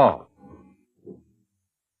 Oh.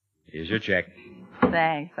 Here's your check.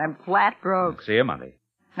 Thanks. I'm flat broke. See you Monday.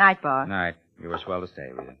 Night, boss. Night. You were swell to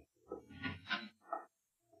stay with you.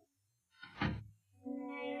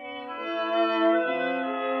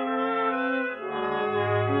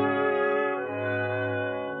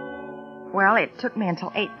 Well, it took me until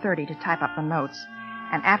 8:30 to type up the notes.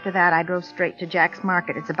 And after that, I drove straight to Jack's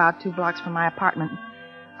Market. It's about 2 blocks from my apartment.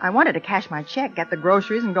 I wanted to cash my check, get the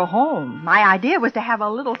groceries, and go home. My idea was to have a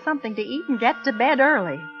little something to eat and get to bed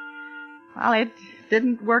early. Well, it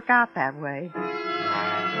didn't work out that way.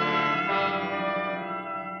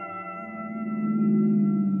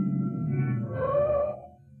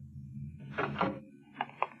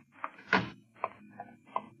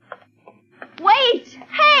 Wait!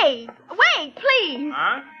 Hey! Wait, please!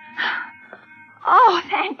 Huh? Oh,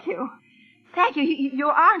 thank you. Thank you. You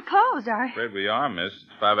aren't closed, are you? Afraid we are, miss. It's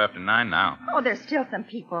 5 after 9 now. Oh, there's still some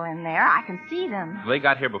people in there. I can see them. They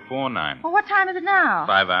got here before 9. Well, what time is it now?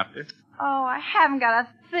 5 after. Oh, I haven't got a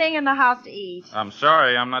thing in the house to eat. I'm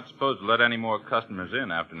sorry. I'm not supposed to let any more customers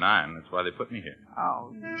in after 9. That's why they put me here.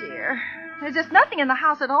 Oh, dear. There's just nothing in the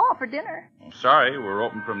house at all for dinner. I'm sorry. We're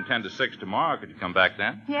open from 10 to 6 tomorrow. Could you come back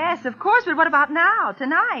then? Yes, of course, but what about now,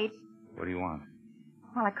 tonight? What do you want?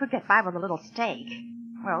 Well, I could get by with a little steak.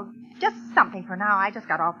 Well, just something for now. I just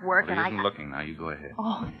got off work Well, and he isn't looking now. You go ahead.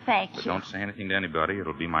 Oh, thank But you. don't say anything to anybody.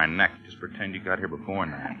 It'll be my neck. Just pretend you got here before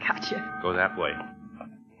 9. I got you. Go that way.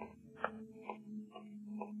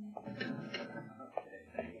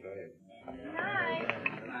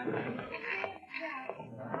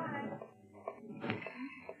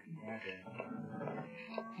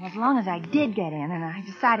 As long as I did get in, and I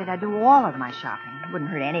decided I'd do all of my shopping. It wouldn't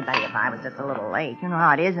hurt anybody if I was just a little late. You know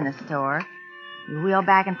how it is in a store. You wheel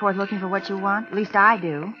back and forth looking for what you want. At least I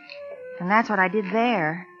do. And that's what I did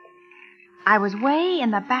there. I was way in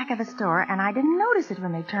the back of the store, and I didn't notice it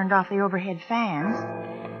when they turned off the overhead fans.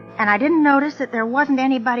 And I didn't notice that there wasn't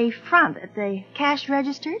anybody front at the cash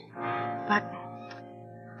register. But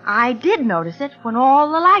I did notice it when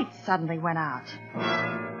all the lights suddenly went out.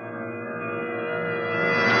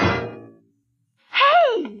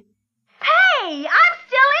 Hey, I'm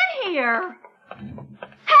still in here.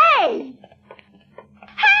 Hey!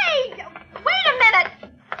 Hey! Wait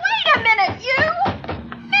a minute, you!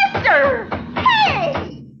 Mister!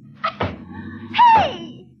 Hey!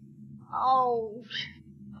 Hey! Oh,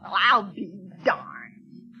 well, I'll be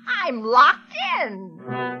darned. I'm locked in.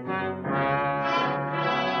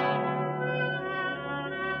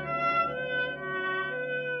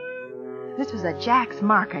 This was at Jack's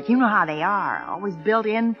Market. You know how they are. Always built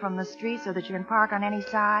in from the street so that you can park on any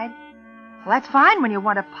side. Well, that's fine when you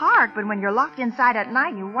want to park, but when you're locked inside at night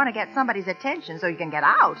and you want to get somebody's attention so you can get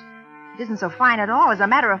out, it isn't so fine at all. As a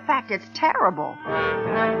matter of fact, it's terrible.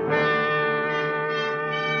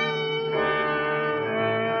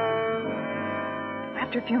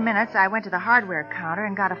 After a few minutes, I went to the hardware counter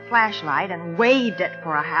and got a flashlight and waved it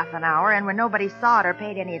for a half an hour, and when nobody saw it or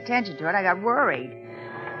paid any attention to it, I got worried.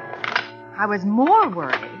 I was more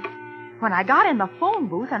worried when I got in the phone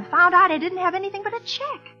booth and found out I didn't have anything but a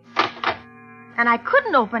check. And I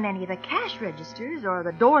couldn't open any of the cash registers or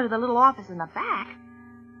the door to the little office in the back.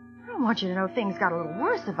 I want you to know things got a little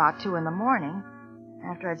worse about 2 a.m,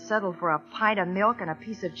 after I'd settled for a pint of milk and a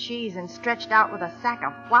piece of cheese and stretched out with a sack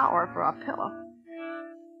of flour for a pillow.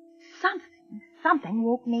 Something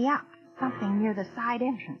woke me up. Something near the side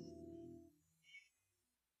entrance.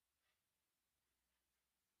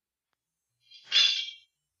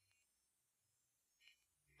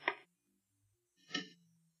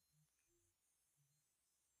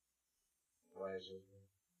 Why is it?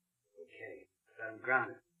 Okay, I'm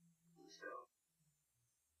grounded. Let's go.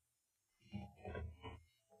 Come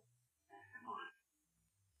on.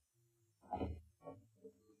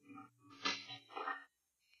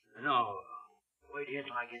 No, wait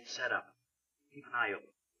until I get set up. Keep an eye open.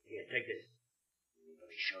 Here, take this.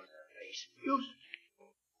 Nobody shows their face. Use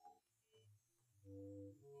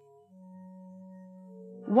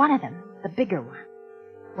it. One of them, the bigger one,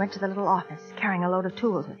 went to the little office carrying a load of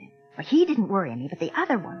tools with him. But he didn't worry me, but the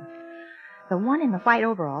other one, the one in the white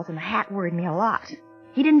overalls and the hat, worried me a lot.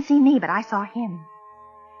 He didn't see me, but I saw him.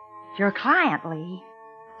 Your client, Lee.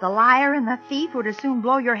 The liar and the thief who'd as soon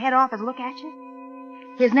blow your head off as look at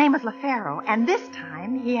you? His name was LaFaro, and this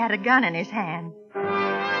time he had a gun in his hand.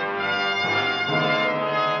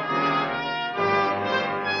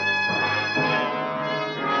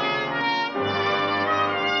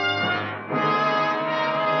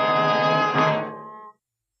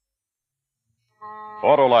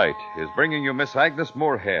 Autolite is bringing you Miss Agnes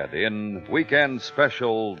Moorehead in Weekend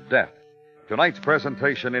Special Death. Tonight's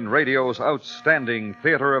presentation in radio's outstanding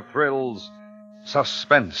theater of thrills,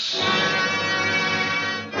 Suspense.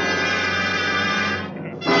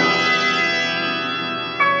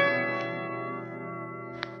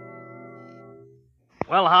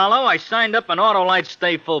 Well, Harlow, I signed up an Autolite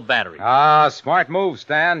Stay Full battery. Ah, smart move,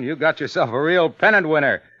 Stan. You got yourself a real pennant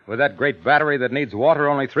winner. With that great battery that needs water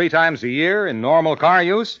only 3 times a year in normal car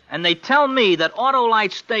use? And they tell me that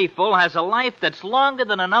Autolite Stay Full has a life that's longer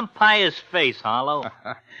than an umpire's face, Harlow.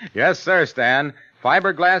 Yes, sir, Stan.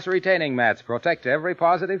 Fiberglass retaining mats protect every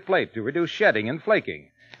positive plate to reduce shedding and flaking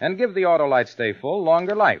and give the Autolite Stay Full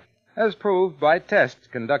longer life, as proved by tests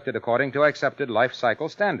conducted according to accepted life cycle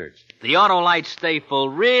standards. The Autolite Stay Full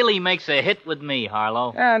really makes a hit with me,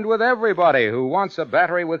 Harlow. And with everybody who wants a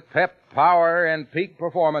battery with pep, power, and peak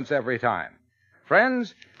performance every time.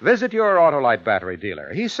 Friends, visit your Autolite battery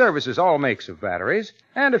dealer. He services all makes of batteries,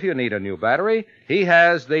 and if you need a new battery, he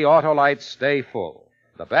has the Autolite Stay Full,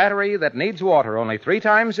 the battery that needs water only 3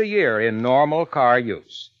 times a year in normal car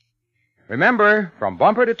use. Remember, from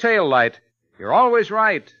bumper to tail light, you're always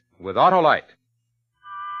right with Autolite.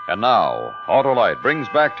 And now, Autolite brings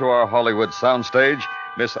back to our Hollywood soundstage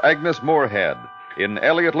Miss Agnes Moorehead in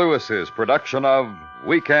Elliot Lewis's production of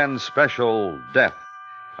Weekend Special Death,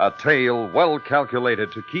 a tale well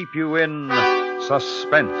calculated to keep you in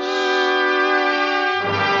suspense.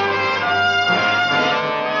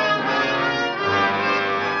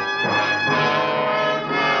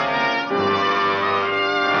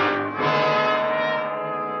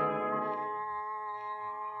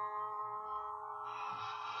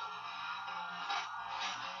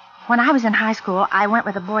 When I was in high school, I went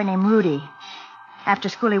with a boy named Rudy. After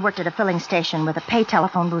school, he worked at a filling station with a pay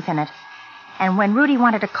telephone booth in it. And when Rudy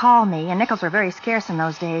wanted to call me, and nickels were very scarce in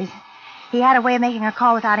those days, he had a way of making a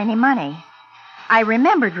call without any money. I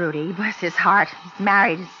remembered Rudy, bless his heart. He's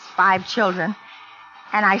married, has 5 children.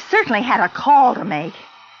 And I certainly had a call to make.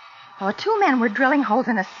 Well, 2 men were drilling holes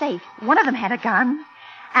in a safe. One of them had a gun,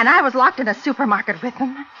 and I was locked in a supermarket with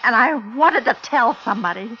them, and I wanted to tell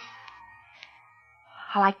somebody.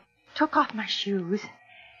 Well, I took off my shoes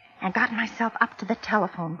and got myself up to the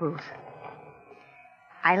telephone booth.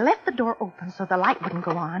 I left the door open so the light wouldn't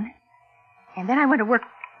go on, and then I went to work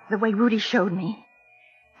the way Rudy showed me.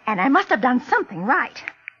 And I must have done something right.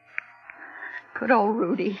 Good old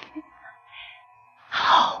Rudy.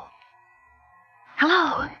 Hello?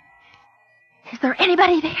 Hello? Is there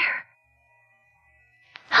anybody there?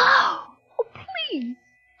 Hello? Oh, please.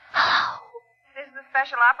 Hello? This is the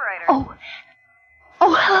special operator.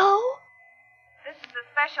 Oh, hello? This is the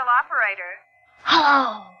special operator.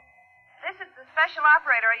 Hello? This is the special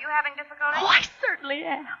operator. Are you having difficulty? Oh, I certainly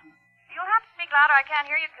am. You'll have to speak louder. I can't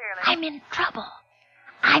hear you clearly. I'm in trouble.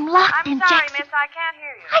 I'm locked in I'm sorry, Jackson. miss. I can't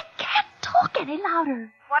hear you. I can't talk any louder.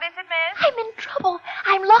 What is it, miss? I'm in trouble.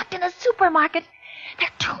 I'm locked in a supermarket. There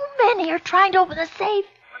are 2 men here trying to open the safe.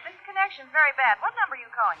 Well, this connection's very bad. What number are you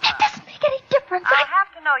calling It from? doesn't make any difference. I'll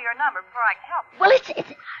have to know your number before I can help you. Well, it's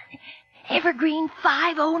Evergreen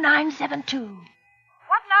 50972.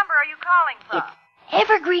 What number are you calling from?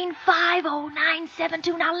 Evergreen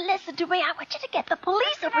 50972. Now listen to me. I want you to get the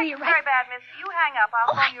police over here right Very bad, miss. You hang up.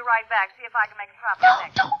 I'll phone you right back. See if I can make a proper No,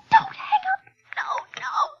 connection. don't hang up. No.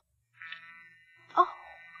 Oh.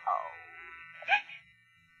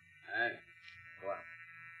 Hey, what?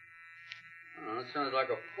 Oh, that sounds like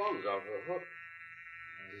a phone's off the hook.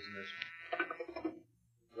 Isn't this?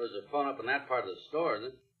 There's a phone up in that part of the store,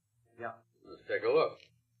 isn't it? Yeah. Let's take a look.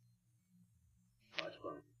 What's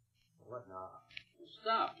funny? What now? Well,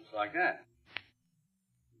 stop, just like that.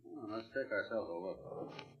 Well, let's take ourselves a look.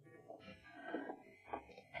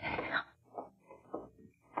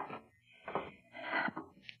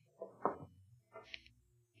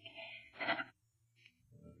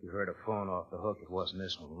 If you heard a phone off the hook, it wasn't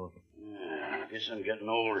this one. Look. Yeah, I guess I'm getting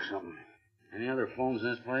old or something. Any other phones in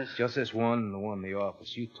this place? Just this one and the one in the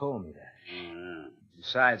office. You told me that. Oh, yeah.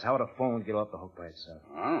 Besides, how would a phone get off the hook by itself?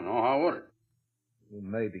 I don't know. How would it? You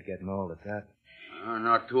may be getting old at that. I'm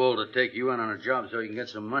not too old to take you in on a job so you can get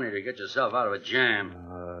some money to get yourself out of a jam.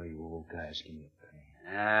 Oh, you old guys, give me a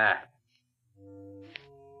penny. Ah.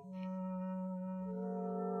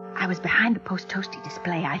 I was behind the post toasty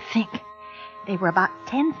display, I think. They were about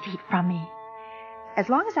 10 feet from me. As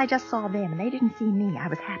long as I just saw them and they didn't see me, I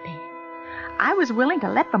was happy. I was willing to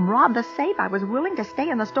let them rob the safe. I was willing to stay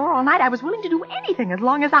in the store all night. I was willing to do anything as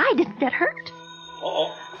long as I didn't get hurt.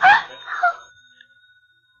 Uh-oh.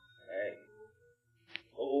 Hey.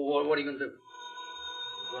 Oh, what are you going to do?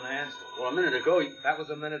 I'm going to answer. Well, a minute ago, That was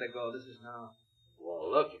a minute ago. This is now. Well,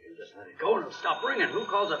 look, you can just let it go and it'll stop ringing. Who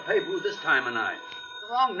calls a pay booth this time of night?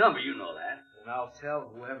 The wrong number, you know that. And I'll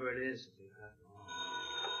tell whoever it is.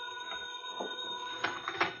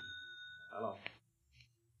 Hello.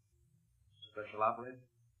 Special operator?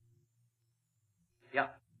 Yeah.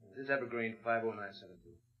 This is Evergreen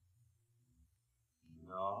 50972.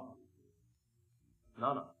 No.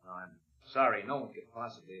 No, I'm sorry. No one could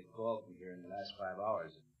possibly have called me here in the last 5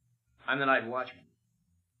 hours. I'm the night watchman.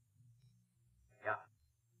 Yeah.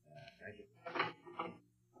 Thank you.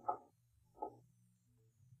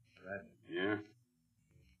 Right. Yeah?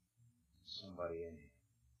 Somebody in here.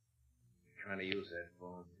 Trying to use that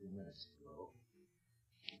phone 2 minutes ago.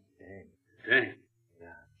 Dang. Yeah.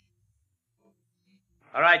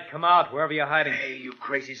 All right, come out, wherever you're hiding. Hey, you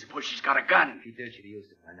crazy suppose she's got a gun. If he did, she'd have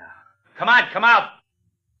used it by now. Come on, come out!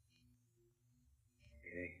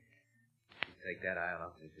 Okay. You take that aisle,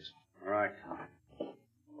 I'll take this one. All right.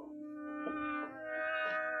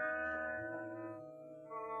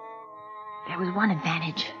 There was one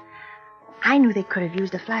advantage. I knew they could have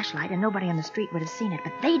used a flashlight and nobody on the street would have seen it,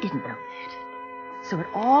 but they didn't know that. So it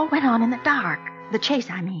all went on in the dark. The chase,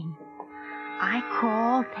 I mean. I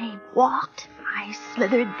crawled, they walked, I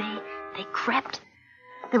slithered, they crept.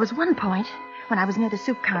 There was one point when I was near the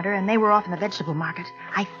soup counter and they were off in the vegetable market.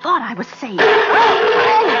 I thought I was safe.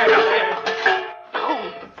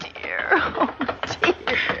 Oh, dear. Oh, dear.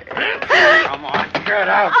 Come on, get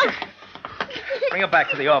out. Bring her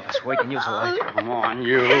back to the office where we can use the light. Come on,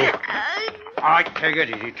 you. All right, take it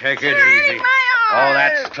easy, take it easy. Oh,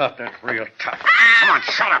 that's tough. That's real tough. Come on,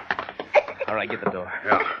 shut up. All right, get the door.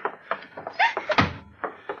 Yeah.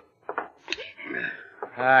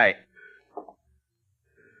 Hi.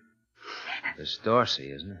 This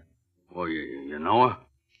Dorsey, isn't it? Well, you know her?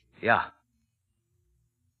 Yeah.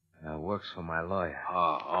 Works for my lawyer.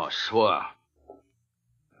 Oh, swell.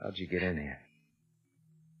 How'd you get in here?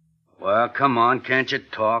 Well, come on, can't you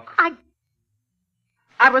talk?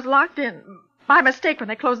 I was locked in by mistake when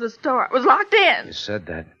they closed the store. I was locked in. You said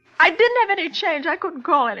that. I didn't have any change. I couldn't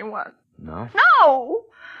call anyone. No? No!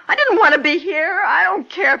 I didn't want to be here. I don't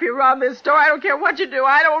care if you rob this store. I don't care what you do.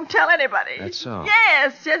 I don't tell anybody. That's so.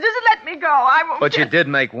 Yes, just let me go. I won't. But you did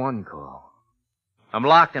make one call. I'm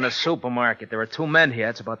locked in a supermarket. There are 2 men here.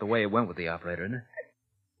 That's about the way it went with the operator, isn't it?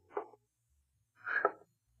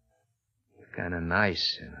 Kind of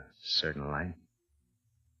nice in a certain light.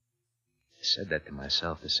 I said that to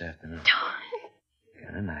myself this afternoon.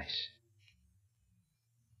 Kind of nice.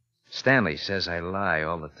 Stanley says I lie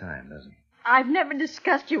all the time, doesn't he? I've never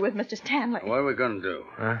discussed you with Mr. Stanley. What are we going to do?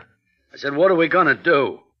 Huh? I said, what are we going to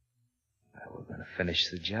do? Well, we're going to finish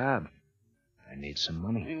the job. I need some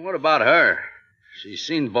money. Hey, what about her? She's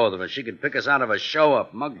seen both of us. She could pick us out of a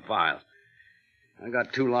show-up mug pile. I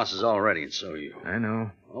got 2 losses already, and so you. I know.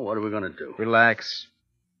 Well, what are we going to do? Relax.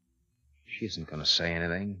 She isn't going to say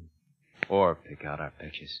anything. Or pick out our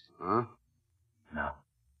pictures. Huh? No.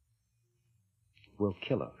 We'll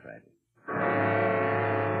kill her, Fred.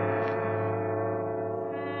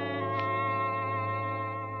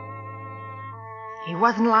 He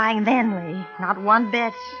wasn't lying then, Lee. Not one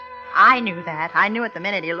bit. I knew that. I knew it the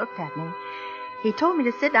minute he looked at me. He told me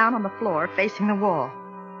to sit down on the floor facing the wall.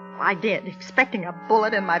 I did, expecting a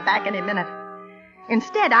bullet in my back any minute.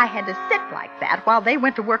 Instead, I had to sit like that while they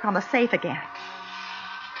went to work on the safe again.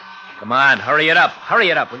 Come on, hurry it up. Hurry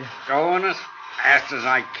it up, will you? Going as fast as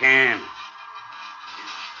I can.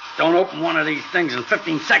 Don't open one of these things in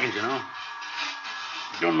 15 seconds, you know.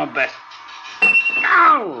 Doing my best.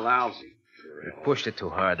 Ow, lousy. You pushed it too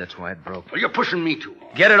hard. That's why it broke. Well, you're pushing me too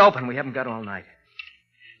hard. Get it open. We haven't got all night.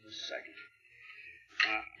 Just a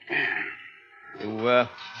second. You,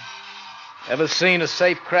 ever seen a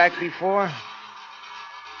safe crack before?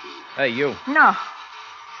 Hey, you. No.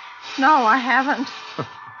 No, I haven't.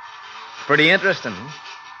 Pretty interesting, huh?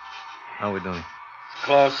 How are we doing?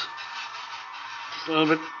 Close. Just a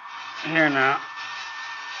little bit here now.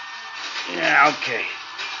 Yeah, okay.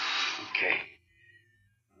 Okay.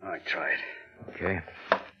 All right, try it. Okay.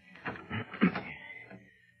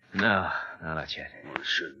 No, not yet. Well, it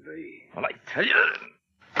should be. Well, I tell you.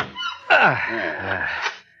 Yeah.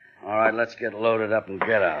 All right, let's get loaded up and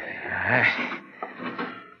get out of here.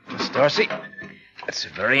 Miss Dorsey, that's a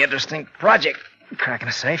very interesting project, cracking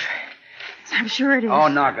a safe. I'm sure it is. Oh,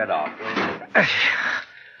 knock it off.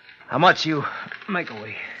 How much you make a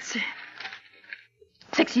week?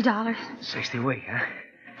 $60. 60 a week,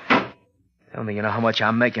 huh? Don't think you know how much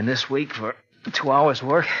I'm making this week for 2 hours'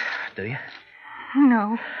 work, do you?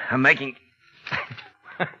 No. I'm making...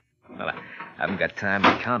 Well, I haven't got time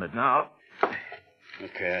to count it now.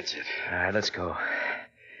 Okay, that's it. All right, let's go.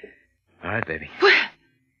 All right, baby.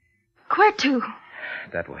 Where to?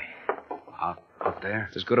 That way. Up there?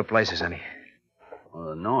 It's as good a place as any. Well,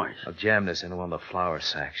 the noise. I'll jam this into one of the flour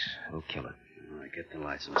sacks. It'll kill it. All right, get the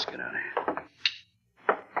lights and let's get out of here.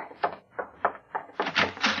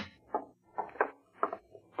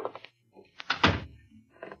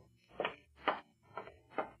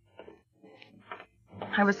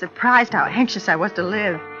 I was surprised how anxious I was to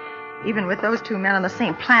live, even with those 2 men on the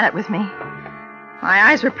same planet with me.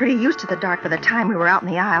 My eyes were pretty used to the dark by the time we were out in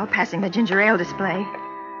the aisle, passing the ginger ale display.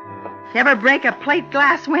 You ever break a plate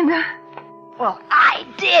glass window? Well, I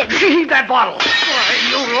did. Leave that bottle.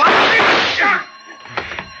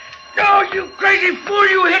 Oh, you crazy fool,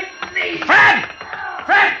 you hit me! Fred!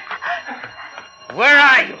 Fred! Where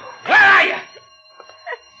are you? Where are you?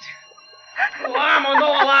 Alarm or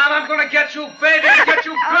no alarm, I'm gonna get you, baby, and get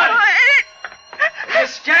you good. You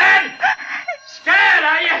scared? Scared,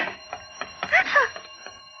 are you?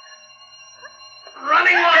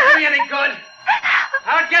 Running won't do you any good.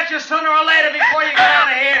 I'll get you sooner or later before you get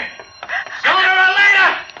out of here. Sooner or later!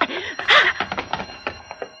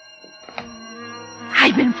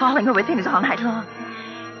 I'd been falling over things all night long.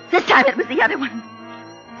 This time it was the other one.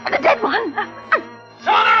 The dead one.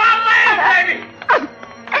 Sooner or later, baby!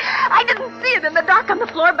 I didn't see it in the dark on the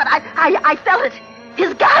floor, but I felt it.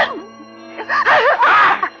 His gun.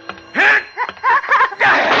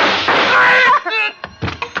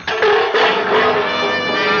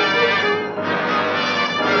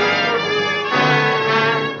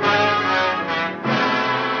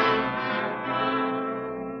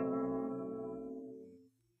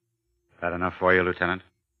 That enough for you, Lieutenant?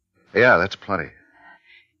 Yeah, that's plenty.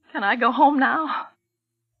 Can I go home now?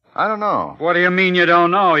 I don't know. What do you mean you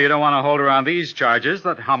don't know? You don't want to hold her on these charges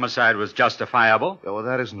that homicide was justifiable? Yeah, well,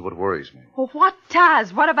 that isn't what worries me. Well, what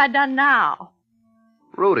does? What have I done now?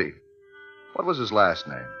 Rudy. What was his last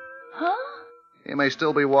name? Huh? He may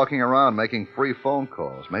still be walking around making free phone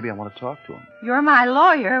calls. Maybe I want to talk to him. You're my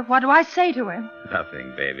lawyer. What do I say to him?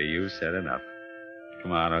 Nothing, baby. You said enough.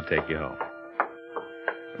 Come on, I'll take you home.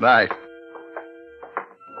 Night.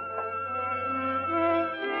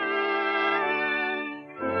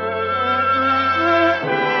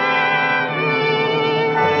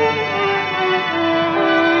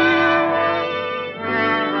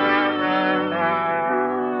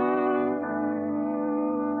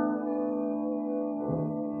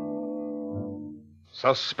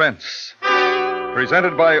 Suspense.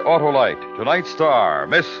 Presented by Autolite. Tonight's star,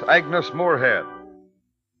 Miss Agnes Moorehead.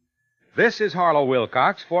 This is Harlow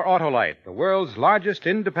Wilcox for Autolite, the world's largest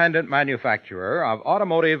independent manufacturer of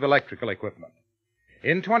automotive electrical equipment.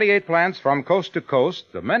 In 28 plants from coast to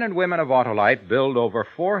coast, the men and women of Autolite build over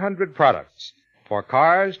 400 products for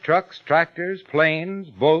cars, trucks, tractors, planes,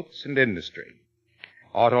 boats, and industry.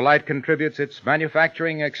 Autolite contributes its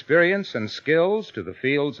manufacturing experience and skills to the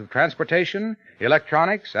fields of transportation,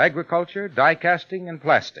 electronics, agriculture, die casting, and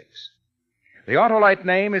plastics. The Autolite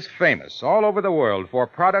name is famous all over the world for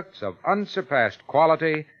products of unsurpassed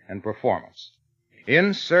quality and performance.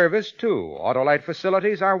 In service, too, Autolite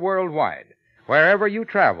facilities are worldwide. Wherever you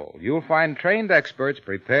travel, you'll find trained experts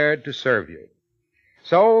prepared to serve you.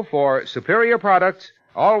 So, for superior products,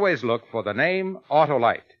 always look for the name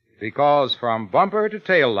Autolite, because from bumper to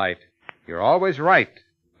tail light, you're always right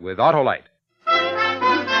with Autolite.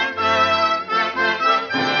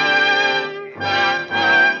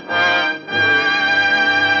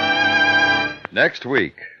 Next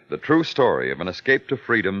week, the true story of an escape to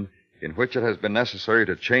freedom in which it has been necessary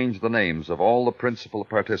to change the names of all the principal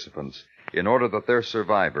participants in order that their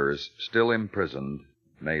survivors, still imprisoned,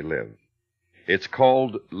 may live. It's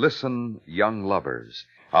called Listen, Young Lovers.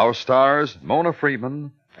 Our stars, Mona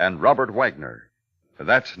Freeman and Robert Wagner.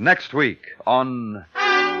 That's next week on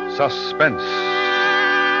Suspense.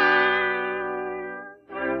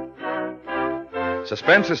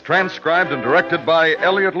 Suspense is transcribed and directed by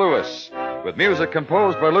Elliot Lewis, with music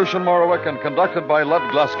composed by Lucian Morowick and conducted by Lud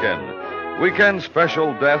Gluskin. Weekend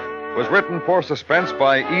Special Death was written for Suspense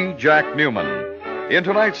by E. Jack Newman. In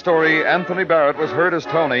tonight's story, Anthony Barrett was heard as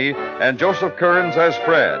Tony and Joseph Kearns as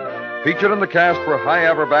Fred. Featured in the cast were Hy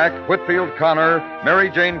Averback, Whitfield Connor, Mary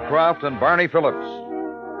Jane Croft, and Barney Phillips.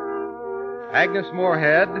 Agnes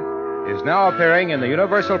Moorehead is now appearing in the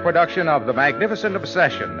Universal production of The Magnificent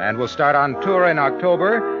Obsession and will start on tour in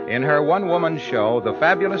October in her one-woman show, The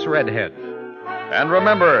Fabulous Redhead. And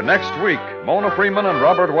remember, next week, Mona Freeman and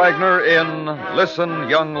Robert Wagner in Listen,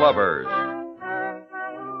 Young Lovers.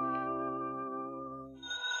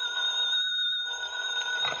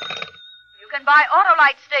 You can buy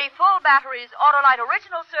Autolite Stay Full batteries, Autolite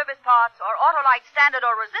Original Service Parts, or Autolite Standard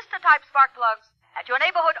or Resistor-type spark plugs at your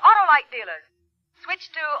neighborhood Autolite dealers.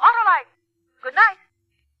 Switch to Autolite. Good night.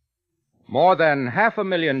 More than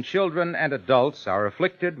 500,000 children and adults are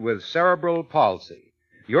afflicted with cerebral palsy.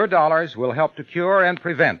 Your dollars will help to cure and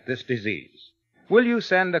prevent this disease. Will you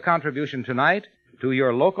send a contribution tonight to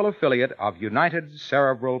your local affiliate of United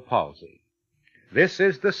Cerebral Palsy? This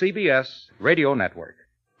is the CBS Radio Network.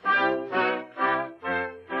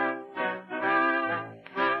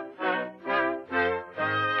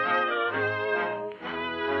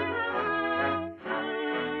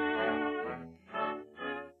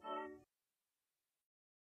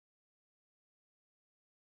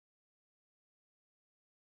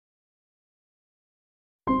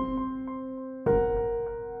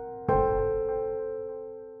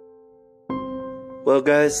 Well,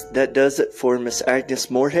 guys, that does it for Miss Agnes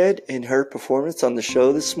Moorehead and her performance on the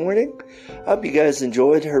show this morning. I hope you guys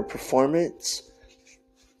enjoyed her performance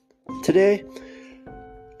today.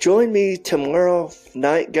 Join me tomorrow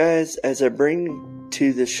night, guys, as I bring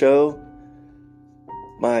to the show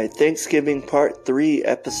my Thanksgiving Part 3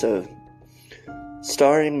 episode,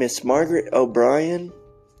 starring Miss Margaret O'Brien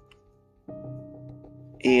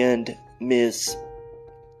and Miss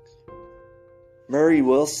Murray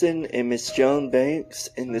Wilson and Miss Joan Banks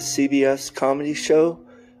in the CBS comedy show,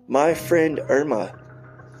 My Friend Irma.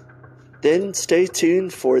 Then stay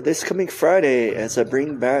tuned for this coming Friday as I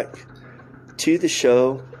bring back to the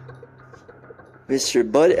show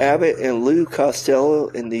Mr. Bud Abbott and Lou Costello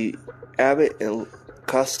in the Abbott and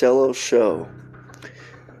Costello Show.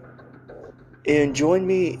 And join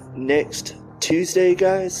me next Tuesday,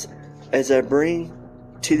 guys, as I bring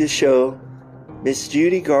to the show Miss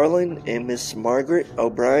Judy Garland and Miss Margaret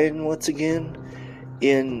O'Brien once again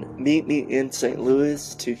in Meet Me in St.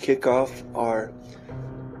 Louis to kick off our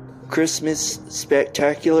Christmas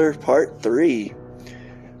Spectacular Part 3.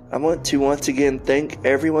 I want to once again thank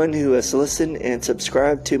everyone who has listened and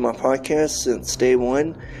subscribed to my podcast since day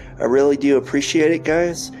one. I really do appreciate it,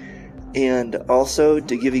 guys. And also,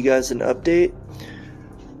 to give you guys an update,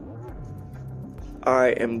 I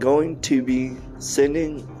am going to be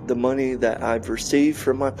sending the money that I've received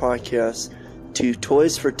from my podcast to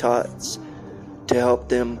Toys for Tots to help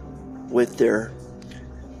them with their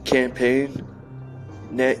campaign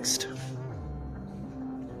next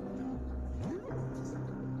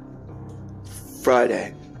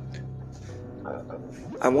Friday.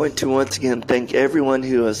 I want to once again thank everyone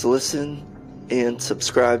who has listened and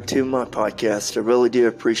subscribed to my podcast. I really do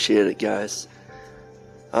appreciate it, guys.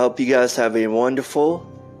 I hope you guys have a wonderful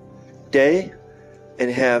day and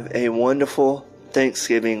have a wonderful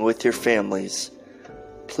Thanksgiving with your families.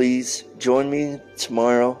 Please join me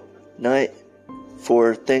tomorrow night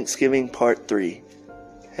for Thanksgiving Part 3.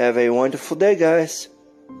 Have a wonderful day, guys.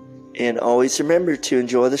 And always remember to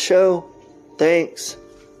enjoy the show. Thanks.